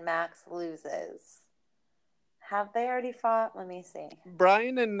wins and Max loses. Have they already fought? Let me see.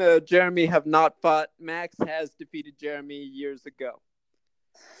 Brian and Jeremy have not fought. Max has defeated Jeremy years ago.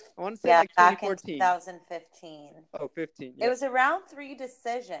 I want to say like 2014. Back in 2015. Oh, 15. Yeah. It was a round 3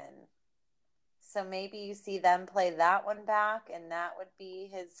 decision. So maybe you see them play that one back, and that would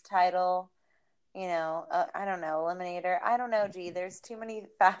be his title. I don't know, eliminator. I don't know, G. There's too many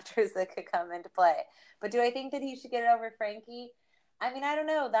factors that could come into play. But do I think that he should get it over Frankie? I mean, I don't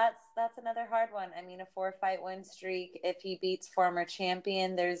know. That's another hard one. I mean, a 4-fight win streak. If he beats former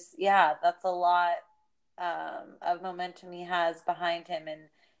champion, that's a lot of momentum he has behind him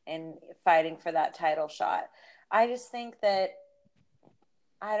and fighting for that title shot. I just think that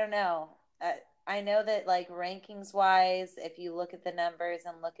I don't know. I know that like rankings wise, if you look at the numbers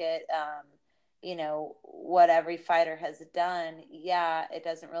and look at what every fighter has done, it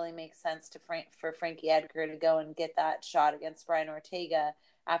doesn't really make sense for Frankie Edgar to go and get that shot against Brian Ortega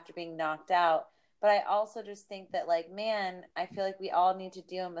after being knocked out. But I also just think that, like, man, I feel like we all need to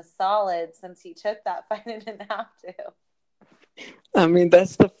do him a solid since he took that fight and didn't have to. I mean,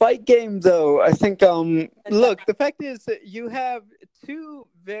 that's the fight game, though. I think, look, the fact is that you have two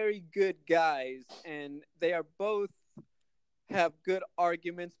very good guys, and they are both have good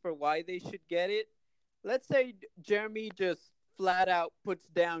arguments for why they should get it. Let's say Jeremy just flat out puts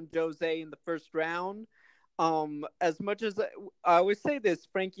down Jose in the first round. As much as I always say this,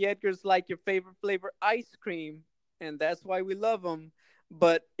 Frankie Edgar's like your favorite flavor ice cream, and that's why we love him.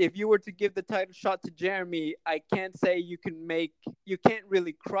 But if you were to give the title shot to Jeremy, I can't say you can't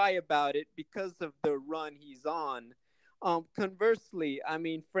really cry about it because of the run he's on. Conversely, I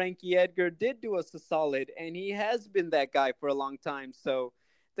mean, Frankie Edgar did do us a solid, and he has been that guy for a long time. So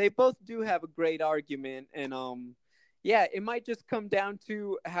they both do have a great argument, and yeah, it might just come down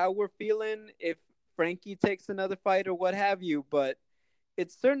to how we're feeling if Frankie takes another fight or what have you. But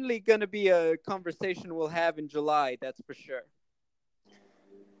it's certainly going to be a conversation we'll have in July. That's for sure.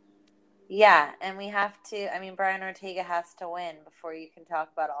 Yeah, and we have to. I mean, Brian Ortega has to win before you can talk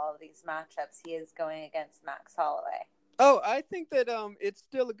about all of these matchups. He is going against Max Holloway. Oh, I think that it's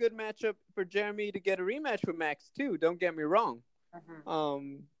still a good matchup for Jeremy to get a rematch with Max too. Don't get me wrong.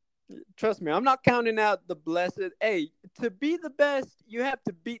 Trust me, I'm not counting out the blessed. Hey, to be the best, you have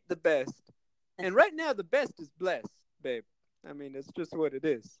to beat the best. And right now, the best is blessed, babe. I mean, it's just what it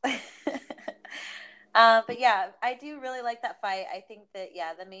is. But yeah, I do really like that fight. I think that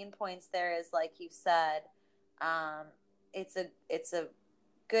the main points there is like you said, it's a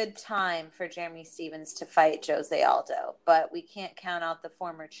good time for Jeremy Stevens to fight Jose Aldo, but we can't count out the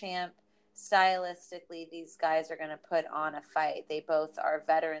former champ. Stylistically, these guys are going to put on a fight. They both are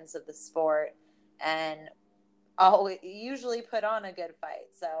veterans of the sport and usually put on a good fight.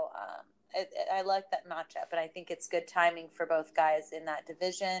 So I like that matchup, and I think it's good timing for both guys in that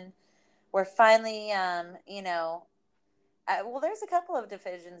division. We're finally, there's a couple of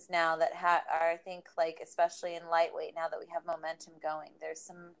divisions now that are, I think, like, especially in lightweight, now that we have momentum going, there's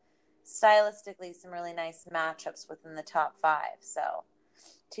some really nice matchups within the top 5. So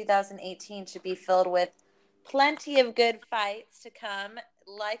 2018 should be filled with plenty of good fights to come,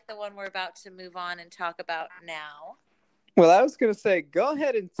 like the one we're about to move on and talk about now. Well, I was going to say, go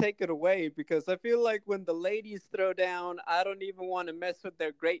ahead and take it away, because I feel like when the ladies throw down, I don't even want to mess with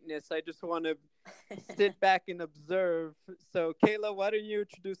their greatness. I just want to sit back and observe. So, Kayla, why don't you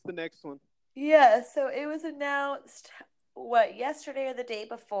introduce the next one? Yeah, so it was announced, yesterday or the day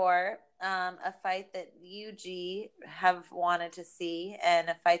before, a fight that you, G, have wanted to see, and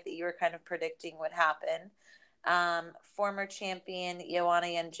a fight that you were kind of predicting would happen. Former champion Joanna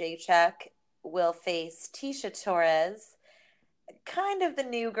Jędrzejczyk will face Tecia Torres, kind of the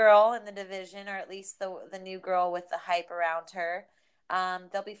new girl in the division, or at least the new girl with the hype around her.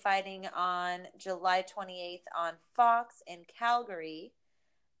 They'll be fighting on July 28th on Fox in Calgary.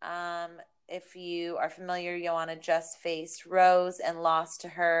 Um, if you are familiar, Joanna just faced Rose and lost to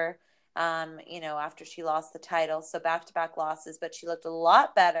her, after she lost the title. So back to back losses, but she looked a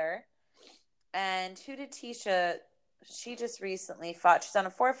lot better. And who did Tisha? She just recently fought. She's on a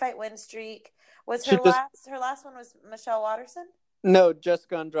 4-fight win streak. Was She just her last one was Michelle Watterson? no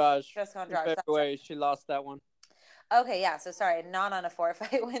Jessica Andrade Jessica in Andrade. That's right. February. She lost that one. Okay, yeah. So sorry, not on a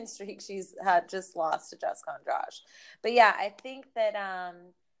 4-fight win streak. She's had just lost to Jessica Andrade. But yeah, I think that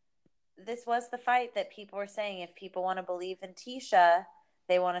this was the fight that people were saying if people want to believe in Tisha,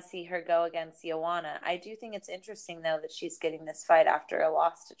 they want to see her go against Joanna. I do think it's interesting though that she's getting this fight after a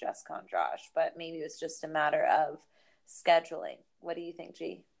loss to Jessica Andrade, but maybe it was just a matter of scheduling. What do you think,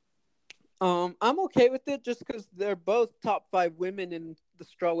 G? I'm okay with it just because they're both top 5 women in the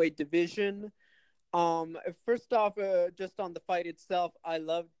strawweight division. First off, just on the fight itself, I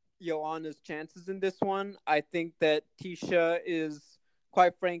love Joanna's chances in this one. I think that Tisha is,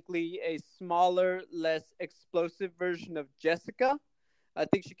 quite frankly, a smaller, less explosive version of Jessica. I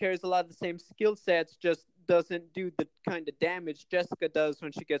think she carries a lot of the same skill sets, just doesn't do the kind of damage Jessica does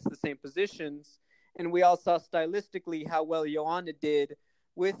when she gets the same positions. And we all saw stylistically how well Joanna did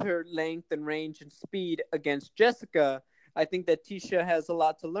with her length and range and speed against Jessica. I think that Tisha has a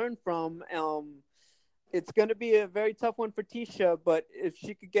lot to learn from. It's going to be a very tough one for Tisha, but if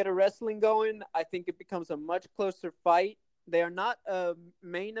she could get a wrestling going, I think it becomes a much closer fight. They are not a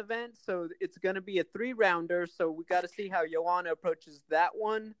main event, so it's going to be a 3-rounder. So we got to see how Joanna approaches that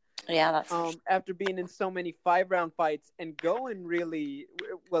one. Yeah, that's after being in so many 5-round fights and going really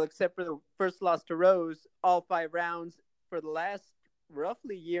well, except for the first loss to Rose, all 5 rounds for the last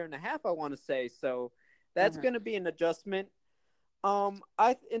roughly year and a half, I want to say. So that's going to be an adjustment.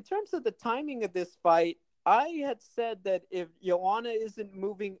 In terms of the timing of this fight, I had said that if Joanna isn't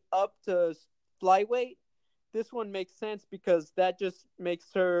moving up to flyweight, this one makes sense because that just makes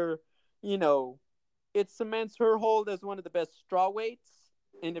her, it cements her hold as one of the best strawweights.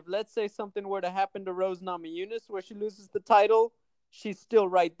 And if, let's say, something were to happen to Rose Namajunas where she loses the title, she's still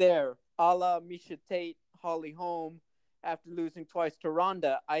right there, a la Miesha Tate, Holly Holm, after losing twice to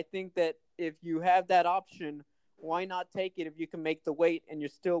Ronda. I think that if you have that option, why not take it if you can make the weight and you're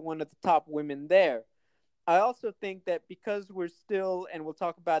still one of the top women there? I also think that because we're still, and we'll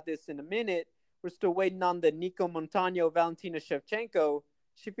talk about this in a minute, we're still waiting on the Nico Montano, Valentina Shevchenko.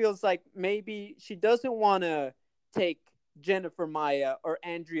 She feels like maybe she doesn't want to take Jennifer Maia or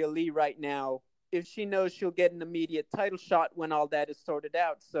Andrea Lee right now if she knows she'll get an immediate title shot when all that is sorted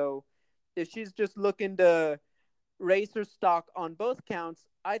out. So if she's just looking to raise her stock on both counts,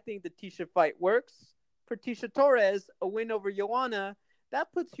 I think the Tisha fight works. For Tisha Torres, a win over Joanna,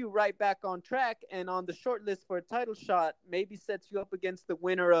 that puts you right back on track and on the short list for a title shot, maybe sets you up against the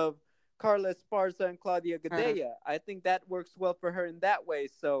winner of Carla Esparza and Claudia Gadelha. I think that works well for her in that way.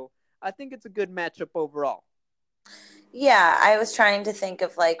 So I think it's a good matchup overall. Yeah, I was trying to think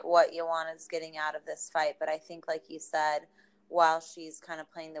of like what Joanna's getting out of this fight, but I think like you said, while she's kind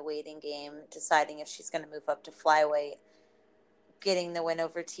of playing the waiting game, deciding if she's going to move up to flyweight, getting the win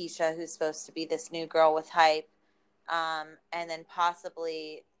over Tisha, who's supposed to be this new girl with hype, and then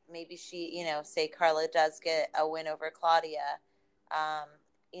possibly maybe she, say Carla does get a win over Claudia,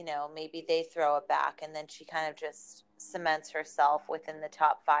 maybe they throw it back, and then she kind of just cements herself within the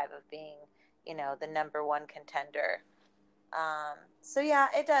top 5 of being, the number 1 contender. So yeah,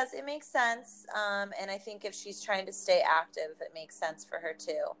 it does. It makes sense. And I think if she's trying to stay active, it makes sense for her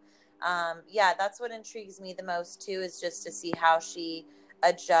too. Yeah, that's what intrigues me the most too, is just to see how she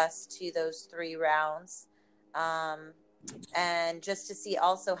adjusts to those 3 rounds. And just to see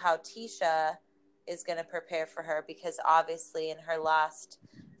also how Tisha is going to prepare for her, because obviously in her last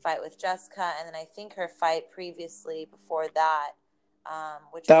fight with Jessica, and then I think her fight previously before that,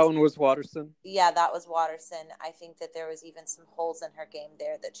 one was Watterson. Yeah, that was Watterson. I think that there was even some holes in her game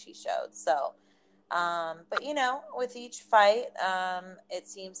there that she showed. So, but with each fight, it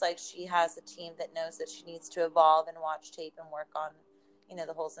seems like she has a team that knows that she needs to evolve and watch tape and work on,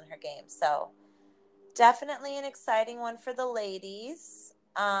 the holes in her game. So, definitely an exciting one for the ladies.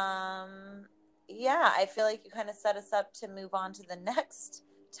 Yeah, I feel like you kind of set us up to move on to the next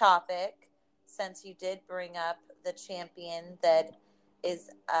topic, since you did bring up the champion that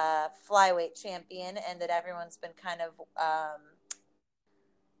is a flyweight champion and that everyone's been kind of,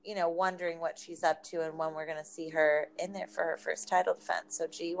 wondering what she's up to and when we're going to see her in there for her first title defense. So,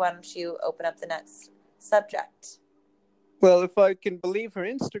 G, why don't you open up the next subject? Well, if I can believe her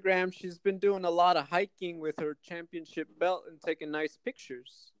Instagram, she's been doing a lot of hiking with her championship belt and taking nice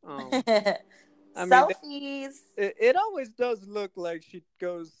pictures. Selfies. It always does look like she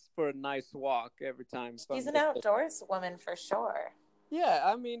goes for a nice walk every time. She's an outdoors woman for sure. Yeah,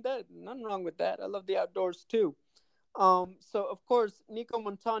 I mean that nothing wrong with that. I love the outdoors too. So of course, Nico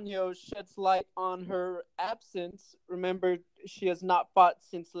Montano sheds light on her absence. Remember, she has not fought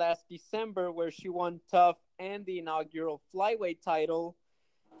since last December, where she won tough and the inaugural flyweight title.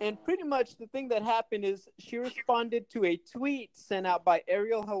 And pretty much the thing that happened is she responded to a tweet sent out by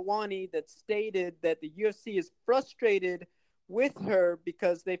Ariel Helwani that stated that the UFC is frustrated with her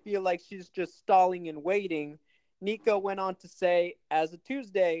because they feel like she's just stalling and waiting. Nico went on to say, as of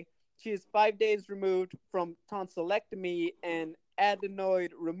Tuesday, she is 5 days removed from tonsillectomy and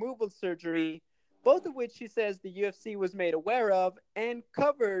adenoid removal surgery, both of which she says the UFC was made aware of and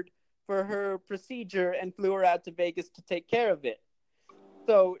covered for her procedure and flew her out to Vegas to take care of it.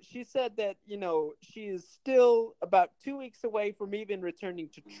 So she said that, she is still about 2 weeks away from even returning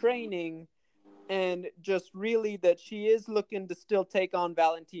to training, and just really that she is looking to still take on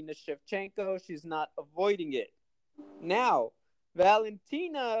Valentina Shevchenko. She's not avoiding it. Now,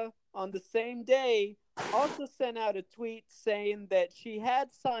 Valentina on the same day also sent out a tweet saying that she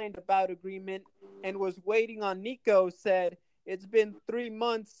had signed a bout agreement and was waiting on Nico, said, "It's been 3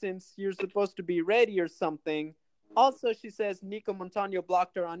 months since you're supposed to be ready," or something. Also, she says Nico Montano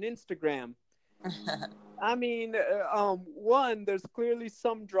blocked her on Instagram. I mean, one, there's clearly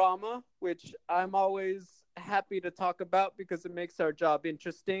some drama, which I'm always happy to talk about because it makes our job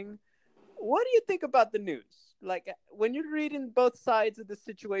interesting. What do you think about the news? Like, when you're reading both sides of the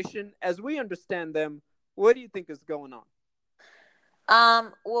situation, as we understand them, what do you think is going on?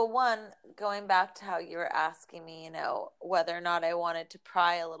 Well, one, going back to how you were asking me, whether or not I wanted to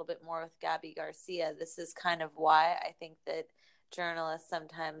pry a little bit more with Gabby Garcia, this is kind of why I think that journalists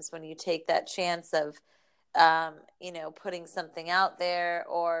sometimes, when you take that chance of, putting something out there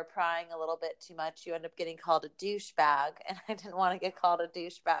or prying a little bit too much, you end up getting called a douchebag. And I didn't want to get called a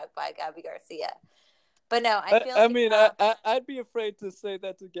douchebag by Gabby Garcia. But no, I I, feel I like mean, I'd be afraid to say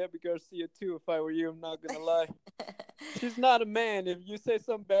that to Gabby Garcia too if I were you. I'm not gonna lie. She's not a man. If you say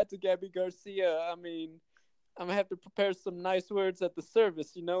something bad to Gabby Garcia, I mean, I'm gonna have to prepare some nice words at the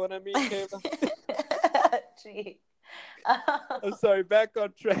service. You know what I mean, Kayla? Gee. I'm sorry. Back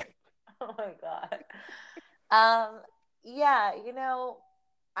on track. Oh my god. Um, yeah,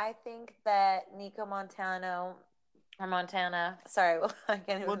 I think that Nico Montano or Montana, sorry, I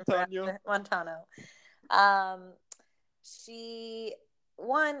can't even pronounce Montano. it. Montano. Um, she's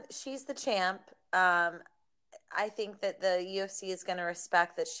the champ. I think that the UFC is going to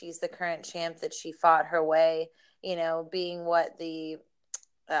respect that she's the current champ, that she fought her way, being what the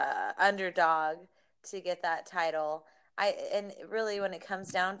underdog to get that title. And really, when it comes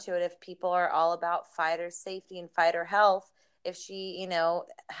down to it, if people are all about fighter safety and fighter health, if she,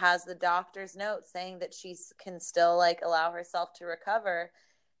 has the doctor's note saying that she can still like allow herself to recover,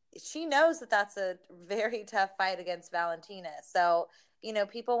 she knows that that's a very tough fight against Valentina. So,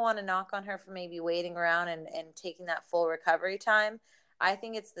 people want to knock on her for maybe waiting around and taking that full recovery time. I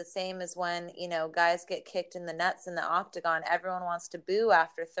think it's the same as when, guys get kicked in the nuts in the octagon. Everyone wants to boo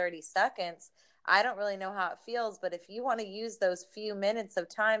after 30 seconds. I don't really know how it feels, but if you want to use those few minutes of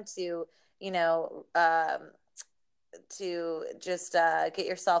time to, you know, um, to just get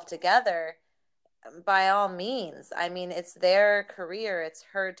yourself together, by all means. I mean, it's their career, it's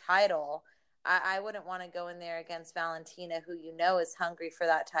her title. I wouldn't want to go in there against Valentina, who is hungry for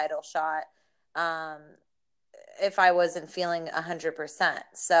that title shot, um, if I wasn't feeling 100%.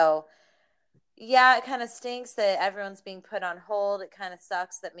 So, yeah, it kind of stinks that everyone's being put on hold. It kind of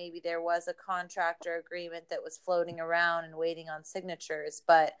sucks that maybe there was a contract or agreement that was floating around and waiting on signatures.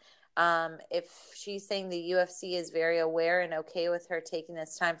 But if she's saying the UFC is very aware and okay with her taking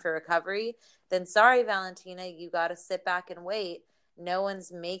this time for recovery, then sorry, Valentina, you got to sit back and wait. No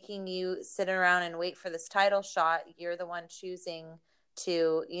one's making you sit around and wait for this title shot. You're the one choosing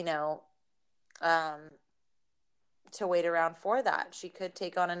to, um, to wait around for that. She could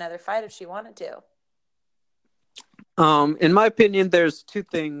take on another fight if she wanted to. In my opinion, there's two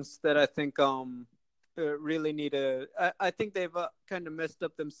things that I think really need to. I think they've kind of messed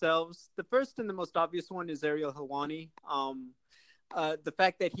up themselves. The first and the most obvious one is Ariel Helwani. The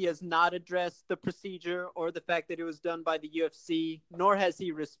fact that he has not addressed the procedure or the fact that it was done by the UFC, nor has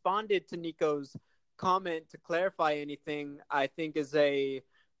he responded to Nico's comment to clarify anything, I think is a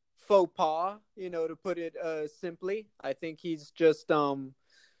faux pas, to put it simply. I think he's just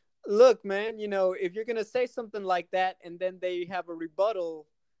look, man, if you're gonna say something like that and then they have a rebuttal,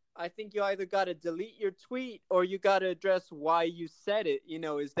 I think you either got to delete your tweet or you got to address why you said it.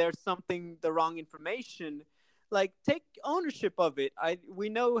 Is there something, the wrong information? Like, take ownership of it. We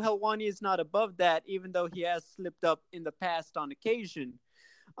know Helwani is not above that, even though he has slipped up in the past on occasion.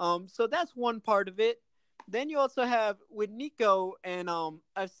 So that's one part of it. then you also have with Nico, and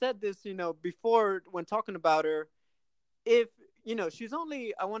I've said this, before when talking about her. If she's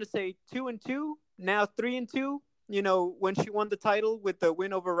only, I want to say, 2-2 now, 3-2. When she won the title with the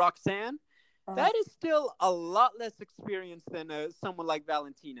win over Roxanne, Uh-huh. that is still a lot less experience than someone like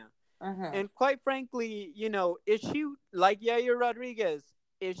Valentina. Uh-huh. And quite frankly, if she, like Yair Rodriguez,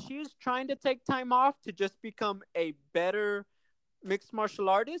 if she's trying to take time off to just become a better mixed martial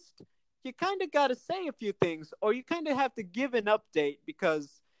artist, you kind of got to say a few things, or you kind of have to give an update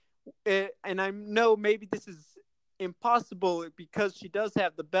because, and I know maybe this is impossible because she does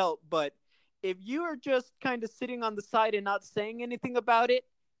have the belt, but if you are just kind of sitting on the side and not saying anything about it,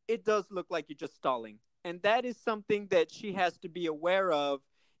 it does look like you're just stalling. And that is something that she has to be aware of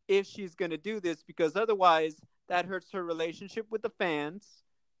if she's going to do this, because otherwise that hurts her relationship with the fans.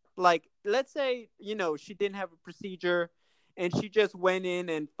 Like, let's say, she didn't have a procedure and she just went in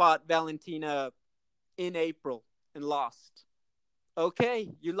and fought Valentina in April and lost. Okay,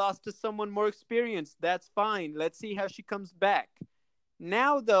 you lost to someone more experienced. That's fine. Let's see how she comes back.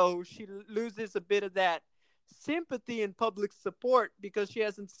 Now, though, she loses a bit of that sympathy and public support because she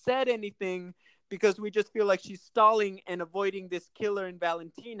hasn't said anything, because we just feel like she's stalling and avoiding this killer in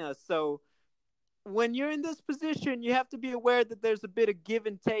Valentina. So when you're in this position, you have to be aware that there's a bit of give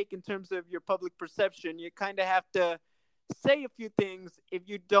and take in terms of your public perception. You kind of have to say a few things if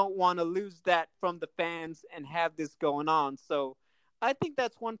you don't want to lose that from the fans and have this going on. So I think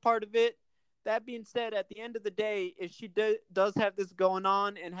that's one part of it. That being said, at the end of the day, if she does have this going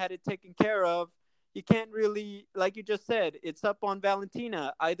on and had it taken care of, you can't really, like you just said, it's up on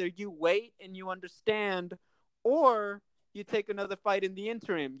Valentina. Either you wait and you understand, or you take another fight in the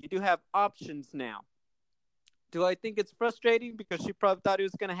interim. You do have options now. Do I think it's frustrating because she probably thought it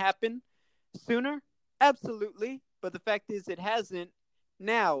was going to happen sooner? Absolutely. But the fact is, it hasn't.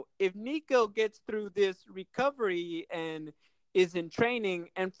 Now, if Nico gets through this recovery and is in training,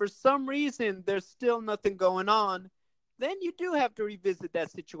 and for some reason there's still nothing going on, then you do have to revisit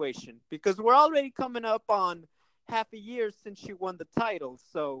that situation because we're already coming up on half a year since she won the title.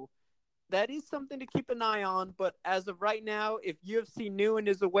 So that is something to keep an eye on. But as of right now, if UFC knew and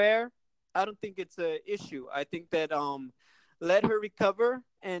is aware, I don't think it's a issue. I think that let her recover,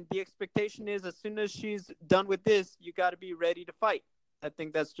 and the expectation is as soon as she's done with this, you got to be ready to fight. I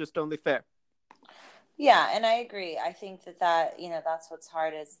think that's just only fair. Yeah, and I agree. I think that that's what's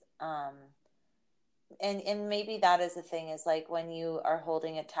hard is and maybe that is the thing is like when you are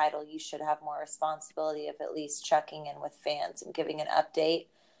holding a title, you should have more responsibility of at least checking in with fans and giving an update.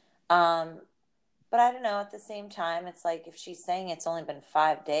 Um but I don't know, at the same time, it's like if she's saying it's only been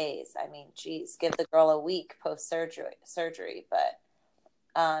 5 days, I mean, geez, give the girl a week post surgery. But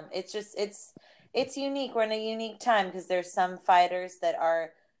it's unique. We're in a unique time because there's some fighters that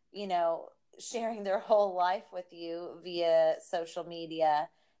are, you know, sharing their whole life with you via social media,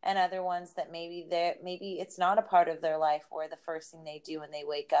 and other ones that maybe it's not a part of their life where the first thing they do when they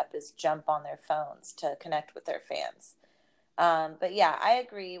wake up is jump on their phones to connect with their fans. But yeah, I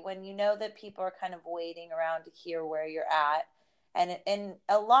agree. When you know that people are kind of waiting around to hear where you're at, and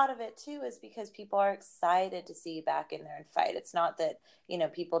a lot of it too is because people are excited to see you back in there and fight. It's not that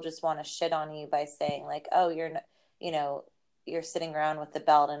people just want to shit on you by saying like, oh, you know you're sitting around with the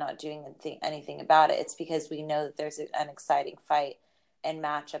belt and not doing anything about it. It's because we know that there's an exciting fight and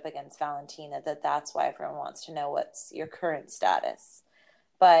matchup against Valentina. That's why everyone wants to know what's your current status.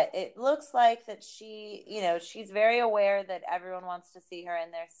 But it looks like that she's very aware that everyone wants to see her in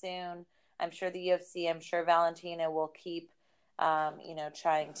there soon. I'm sure the UFC, I'm sure Valentina will keep,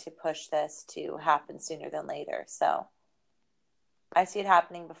 trying to push this to happen sooner than later. So I see it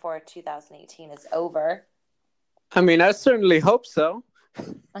happening before 2018 is over. I mean, I certainly hope so.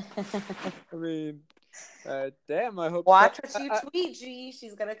 I mean, damn, I hope so. Watch what you tweet, G.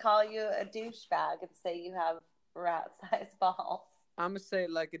 She's going to call you a douchebag and say you have rat-sized balls. I'm gonna say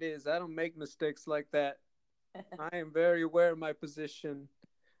it like it is. I don't make mistakes like that. I am very aware of my position.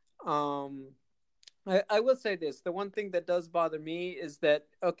 Um, I will say this: the one thing that does bother me is that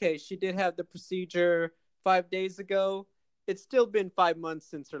okay, she did have the procedure 5 days ago. It's still been 5 months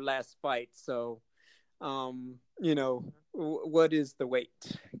since her last fight, so what is the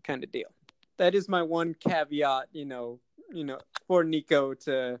wait, kind of deal. That is my one caveat, for Nico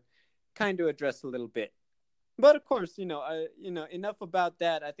to kind of address a little bit. But of course, enough about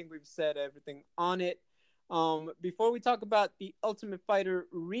that. I think we've said everything on it. Before we talk about the Ultimate Fighter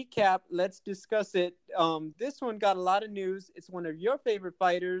recap, let's discuss it. This one got a lot of news. It's one of your favorite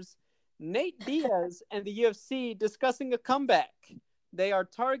fighters, Nate Diaz, and the UFC discussing a comeback. They are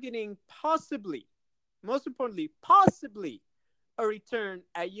targeting possibly, most importantly, possibly a return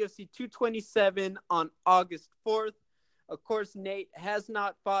at UFC 227 on August 4th. Of course, Nate has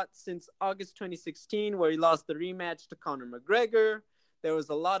not fought since August 2016, where he lost the rematch to Conor McGregor. There was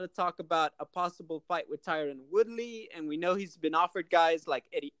a lot of talk about a possible fight with Tyron Woodley, and we know he's been offered guys like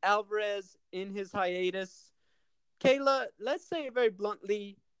Eddie Alvarez in his hiatus. Kayla, let's say it very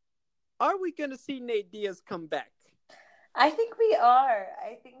bluntly, are we going to see Nate Diaz come back? I think we are.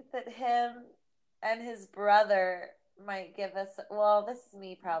 I think that him and his brother might give us, well, this is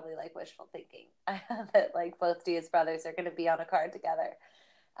me probably like wishful thinking that like both Diaz brothers are going to be on a card together.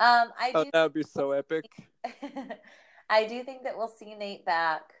 I Oh, do that would be so epic. I do think that we'll see Nate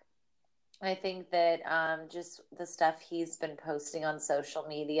back. I think that just the stuff he's been posting on social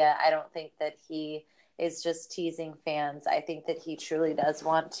media, I don't think that he is just teasing fans. I think that he truly does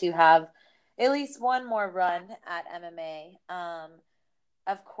want to have at least one more run at MMA.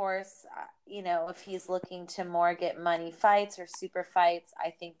 Of course, if he's looking to more get money fights or super fights,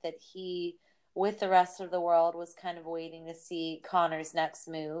 I think that he, with the rest of the world, was kind of waiting to see Conor's next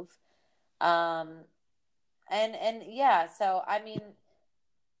move. And yeah, so I mean,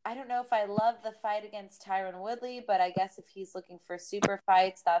 I don't know if I love the fight against Tyron Woodley, but I guess if he's looking for super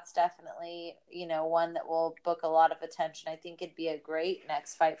fights, that's definitely, one that will book a lot of attention. I think it'd be a great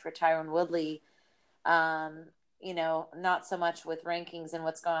next fight for Tyron Woodley. Not so much with rankings and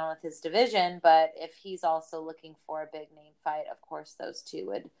what's going on with his division, but if he's also looking for a big name fight, of course, those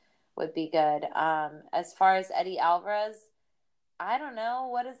two would be good. As far as Eddie Alvarez, I don't know.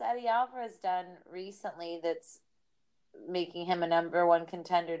 What has Eddie Alvarez done recently that's making him a number one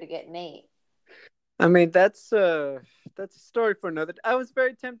contender to get Nate? I mean, that's a story for another. I was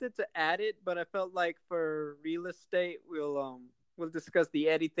very tempted to add it, but I felt like for real estate, we'll discuss the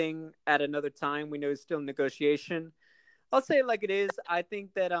Eddie thing at another time. We know it's still in negotiation. I'll say it like it is. I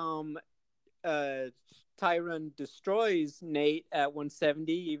think that uh Tyron destroys Nate at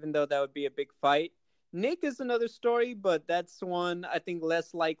 170, even though that would be a big fight. Nick is another story, but that's one I think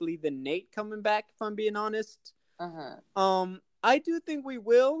less likely than Nate coming back, if I'm being honest. I do think we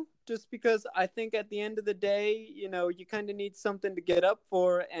will, just because I think at the end of the day, you kind of need something to get up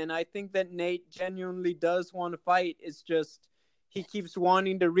for, and I think that Nate genuinely does want to fight. It's just he keeps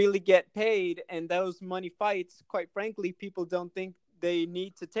wanting to really get paid, and those money fights, quite frankly, people don't think they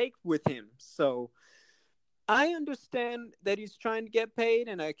need to take with him. So I understand that he's trying to get paid,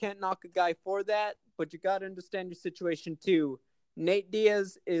 and I can't knock a guy for that, but you got to understand your situation too. Nate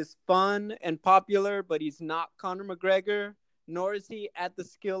Diaz is fun and popular, but he's not Conor McGregor, nor is he at the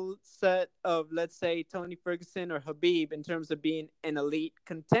skill set of, let's say, Tony Ferguson or Khabib in terms of being an elite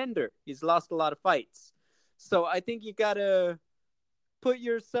contender. He's lost a lot of fights. So I think you got to put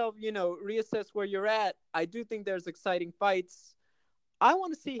yourself, reassess where you're at. I do think there's exciting fights. I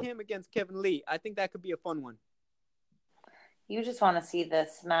want to see him against Kevin Lee. I think that could be a fun one. You just want to see the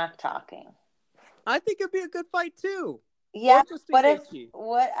smack talking. I think it'd be a good fight too. Yeah,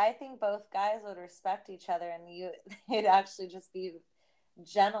 what I think both guys would respect each other, and it'd actually just be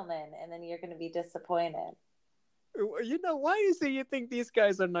gentlemen, and then you're going to be disappointed. Why is it you think these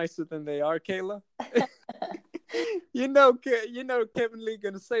guys are nicer than they are, Kayla? Kevin Lee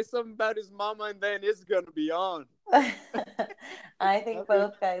gonna say something about his mama, and then it's gonna be on. I think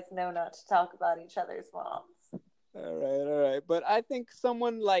both guys know not to talk about each other's moms. All right. But I think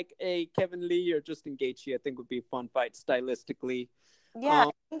someone like a Kevin Lee or Justin Gaethje, I think would be a fun fight stylistically. Yeah,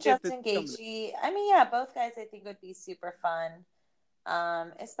 I think Justin Gaethje. I mean, yeah, both guys I think would be super fun.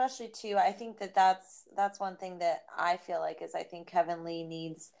 Especially too, I think that's one thing that I feel like is I think Kevin Lee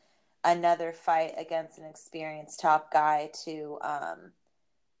needs another fight against an experienced top guy to,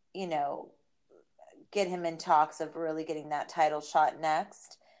 get him in talks of really getting that title shot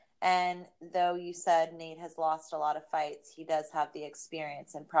next. And though you said Nate has lost a lot of fights, he does have the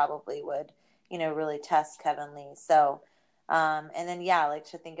experience and probably would, really test Kevin Lee. So, and then, yeah, I like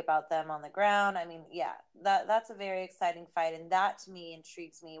to think about them on the ground. I mean, yeah, that's a very exciting fight. And that to me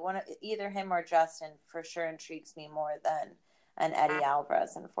intrigues me. Either him or Justin for sure intrigues me more than an Eddie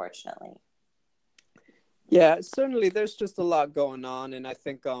Alvarez, unfortunately. Yeah, certainly there's just a lot going on. And I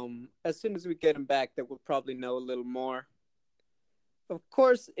think as soon as we get him back, that we'll probably know a little more. Of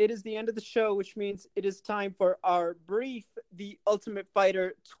course, it is the end of the show, which means it is time for our brief The Ultimate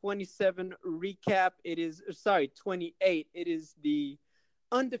Fighter 27 recap. 28. It is the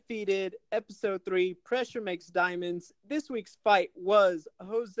undefeated episode 3, Pressure Makes Diamonds. This week's fight was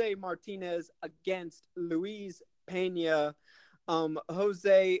Jose Martinez against Luis Pena.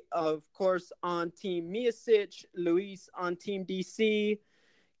 Jose, of course, on Team Miocic, Luis on Team DC.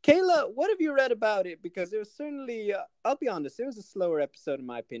 Kayla, what have you read about it? Because it was certainly, I'll be honest, it was a slower episode in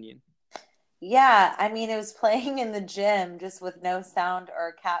my opinion. Yeah, I mean, it was playing in the gym just with no sound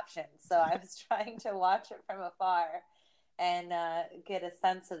or captions. So I was trying to watch it from afar and get a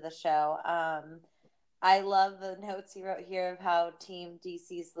sense of the show. I love the notes you wrote here of how Team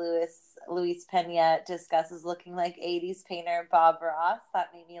DC's Luis Pena discusses looking like 80s painter Bob Ross. That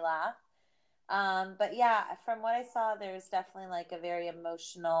made me laugh. But yeah, from what I saw, there's definitely like a very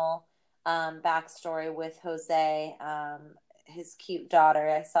emotional backstory with Jose, his cute daughter.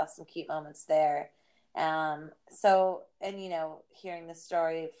 I saw some cute moments there. So, and hearing the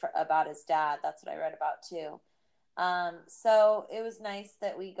story about his dad, that's what I read about too. So it was nice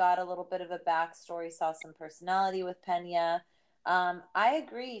that we got a little bit of a backstory, saw some personality with Pena. I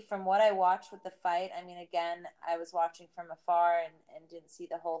agree from what I watched with the fight. I mean, again, I was watching from afar and didn't see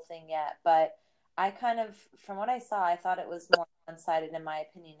the whole thing yet, but I kind of, from what I saw, I thought it was more one-sided in my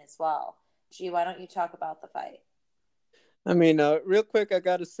opinion as well. Gee, why don't you talk about the fight? I mean, real quick, I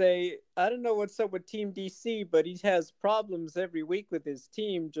gotta say, I don't know what's up with Team DC, but he has problems every week with his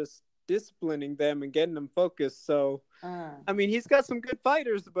team, just disciplining them and getting them focused. So, Mm. I mean, he's got some good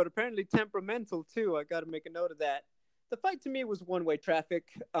fighters, but apparently temperamental too. I gotta make a note of that. The fight to me was one-way traffic.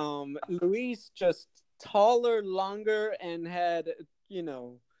 Luis just taller, longer, and had you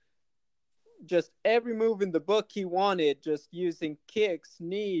know just every move in the book he wanted, just using kicks,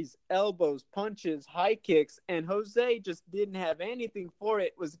 knees, elbows, punches, high kicks, and Jose just didn't have anything for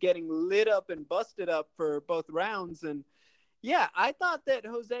it, was getting lit up and busted up for both rounds. And yeah, I thought that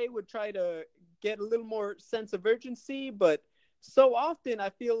Jose would try to get a little more sense of urgency, but so often I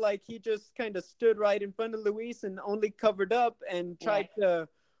feel like he just kind of stood right in front of Luis and only covered up and Yeah. tried to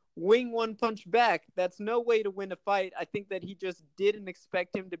wing one punch back. That's no way to win a fight. I think that he just didn't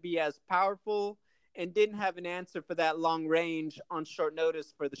expect him to be as powerful and didn't have an answer for that long range on short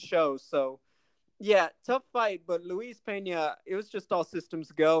notice for the show. So, yeah, tough fight, but Luis Pena, it was just all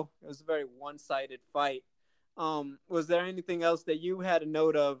systems go. It was a very one-sided fight. Was there anything else that you had a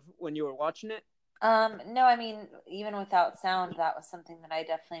note of when you were watching it? No, I mean, even without sound, that was something that I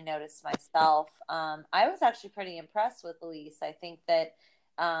definitely noticed myself. I was actually pretty impressed with Luis. I think that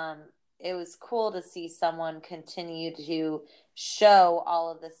um, it was cool to see someone continue to show all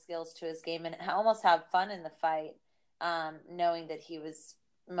of the skills to his game and almost have fun in the fight, knowing that he was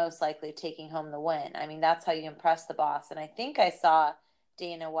most likely taking home the win. I mean, that's how you impress the boss. And I think I saw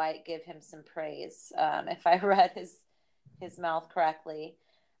Dana White give him some praise, if I read his mouth correctly.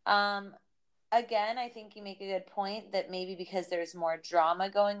 Um, Again, I think you make a good point that maybe because there's more drama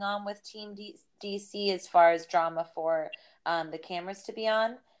going on with Team DC as far as drama for the cameras to be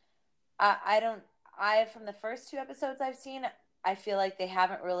on. I don't, from the first two episodes I've seen, I feel like they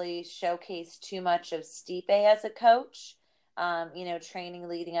haven't really showcased too much of Stipe as a coach. Training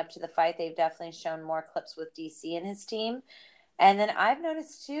leading up to the fight, they've definitely shown more clips with DC and his team. And then I've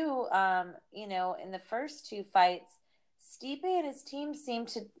noticed too, in the first two fights, Stipe and his team seem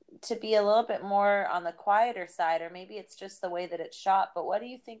to be a little bit more on the quieter side, or maybe it's just the way that it's shot. But what do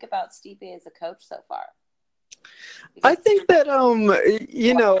you think about Stipe as a coach so far? I Because think that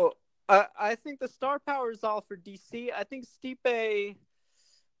I think the star power is all for DC. I think Stipe,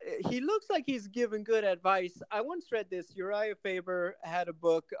 he looks like he's giving good advice. I once read this. Uriah Faber had a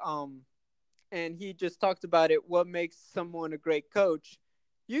book, and he just talked about it. What makes someone a great coach?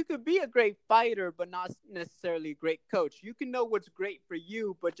 You could be a great fighter, but not necessarily a great coach. You can know what's great for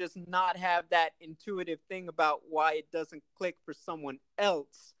you, but just not have that intuitive thing about why it doesn't click for someone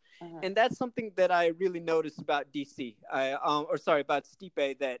else. uh And that's something that I really noticed about DC. About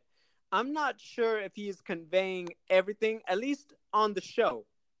Stipe, that I'm not sure if he is conveying everything, at least on the show.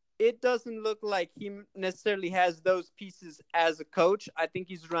 It doesn't look like he necessarily has those pieces as a coach. I think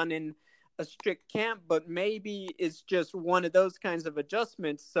he's running a strict camp, but maybe it's just one of those kinds of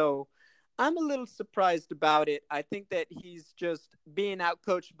adjustments. So I'm a little surprised about it. I think that he's just being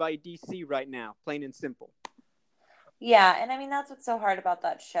outcoached by DC right now, plain and simple. yeah, and I mean that's what's so hard about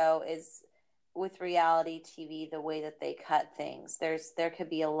that show is with reality TV, the way that they cut things. There could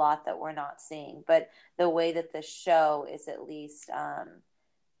be a lot that we're not seeing, but the way that the show is at least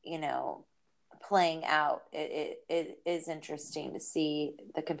you know playing out, it is interesting to see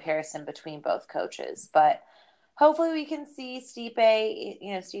the comparison between both coaches. But hopefully we can see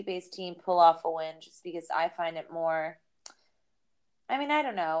Stipe's team pull off a win, just because I find it more, I mean, I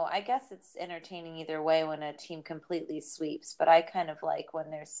don't know, I guess it's entertaining either way when a team completely sweeps, but I kind of like when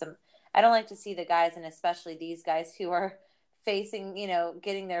there's some, I don't like to see the guys, and especially these guys who are facing,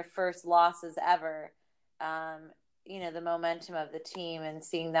 getting their first losses ever. um the momentum of the team and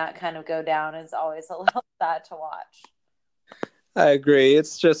seeing that kind of go down is always a little sad to watch. I agree.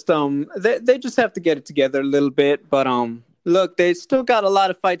 It's just they just have to get it together a little bit, but Look, they still got a lot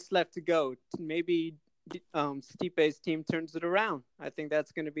of fights left to go. Maybe Stipe's team turns it around. I think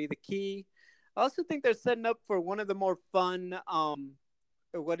that's going to be the key. I also think they're setting up for one of the more fun,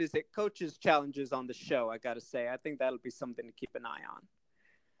 what is it, coaches challenges on the show. I got to say, I think that'll be something to keep an eye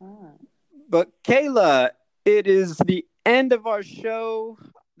on. Oh. But Kayla, it is the end of our show.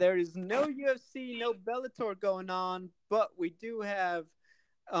 There is no UFC, no Bellator going on, but we do have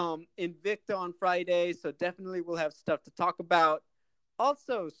Invicta on Friday, so definitely we'll have stuff to talk about.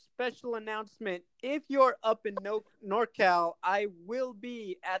 Also, special announcement: if you're up in NorCal, I will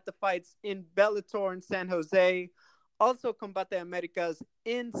be at the fights in Bellator in San Jose. Also, Combate Americas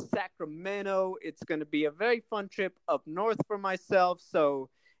in Sacramento. It's going to be a very fun trip up north for myself. So,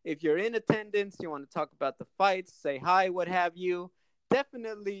 if you're in attendance, you want to talk about the fights, say hi, what have you,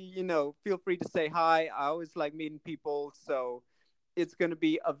 definitely, feel free to say hi. I always like meeting people. So, it's going to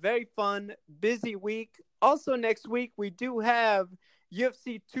be a very fun, busy week. Also, next week, we do have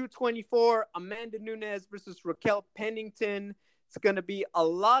UFC 224, Amanda Nunes versus Raquel Pennington. It's going to be a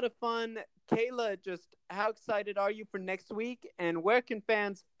lot of fun. Kayla, just how excited are you for next week? And where can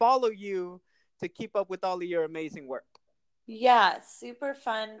fans follow you to keep up with all of your amazing work? Yeah, super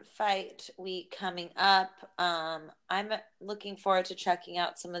fun fight week coming up. I'm looking forward to checking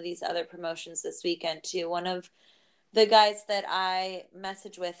out some of these other promotions this weekend too. One of the guys that I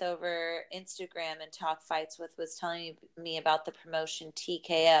message with over Instagram and talk fights with was telling me about the promotion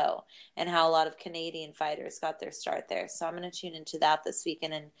TKO and how a lot of Canadian fighters got their start there. So I'm going to tune into that this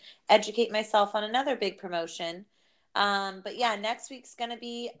weekend and educate myself on another big promotion. But yeah, next week's going to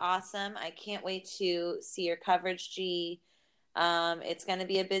be awesome. I can't wait to see your coverage, G. It's going to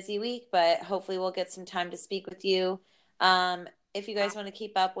be a busy week, but hopefully we'll get some time to speak with you. If you guys want to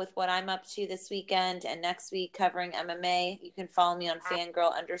keep up with what I'm up to this weekend and next week covering MMA, you can follow me on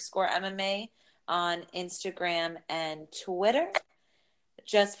fangirl_MMA on Instagram and Twitter.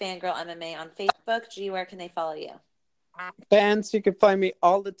 Just Fangirl MMA on Facebook. G, where can they follow you? Fans, you can find me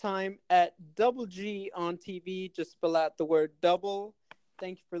all the time at Double G on TV. Just spell out the word double.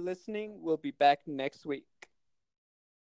 Thank you for listening. We'll be back next week.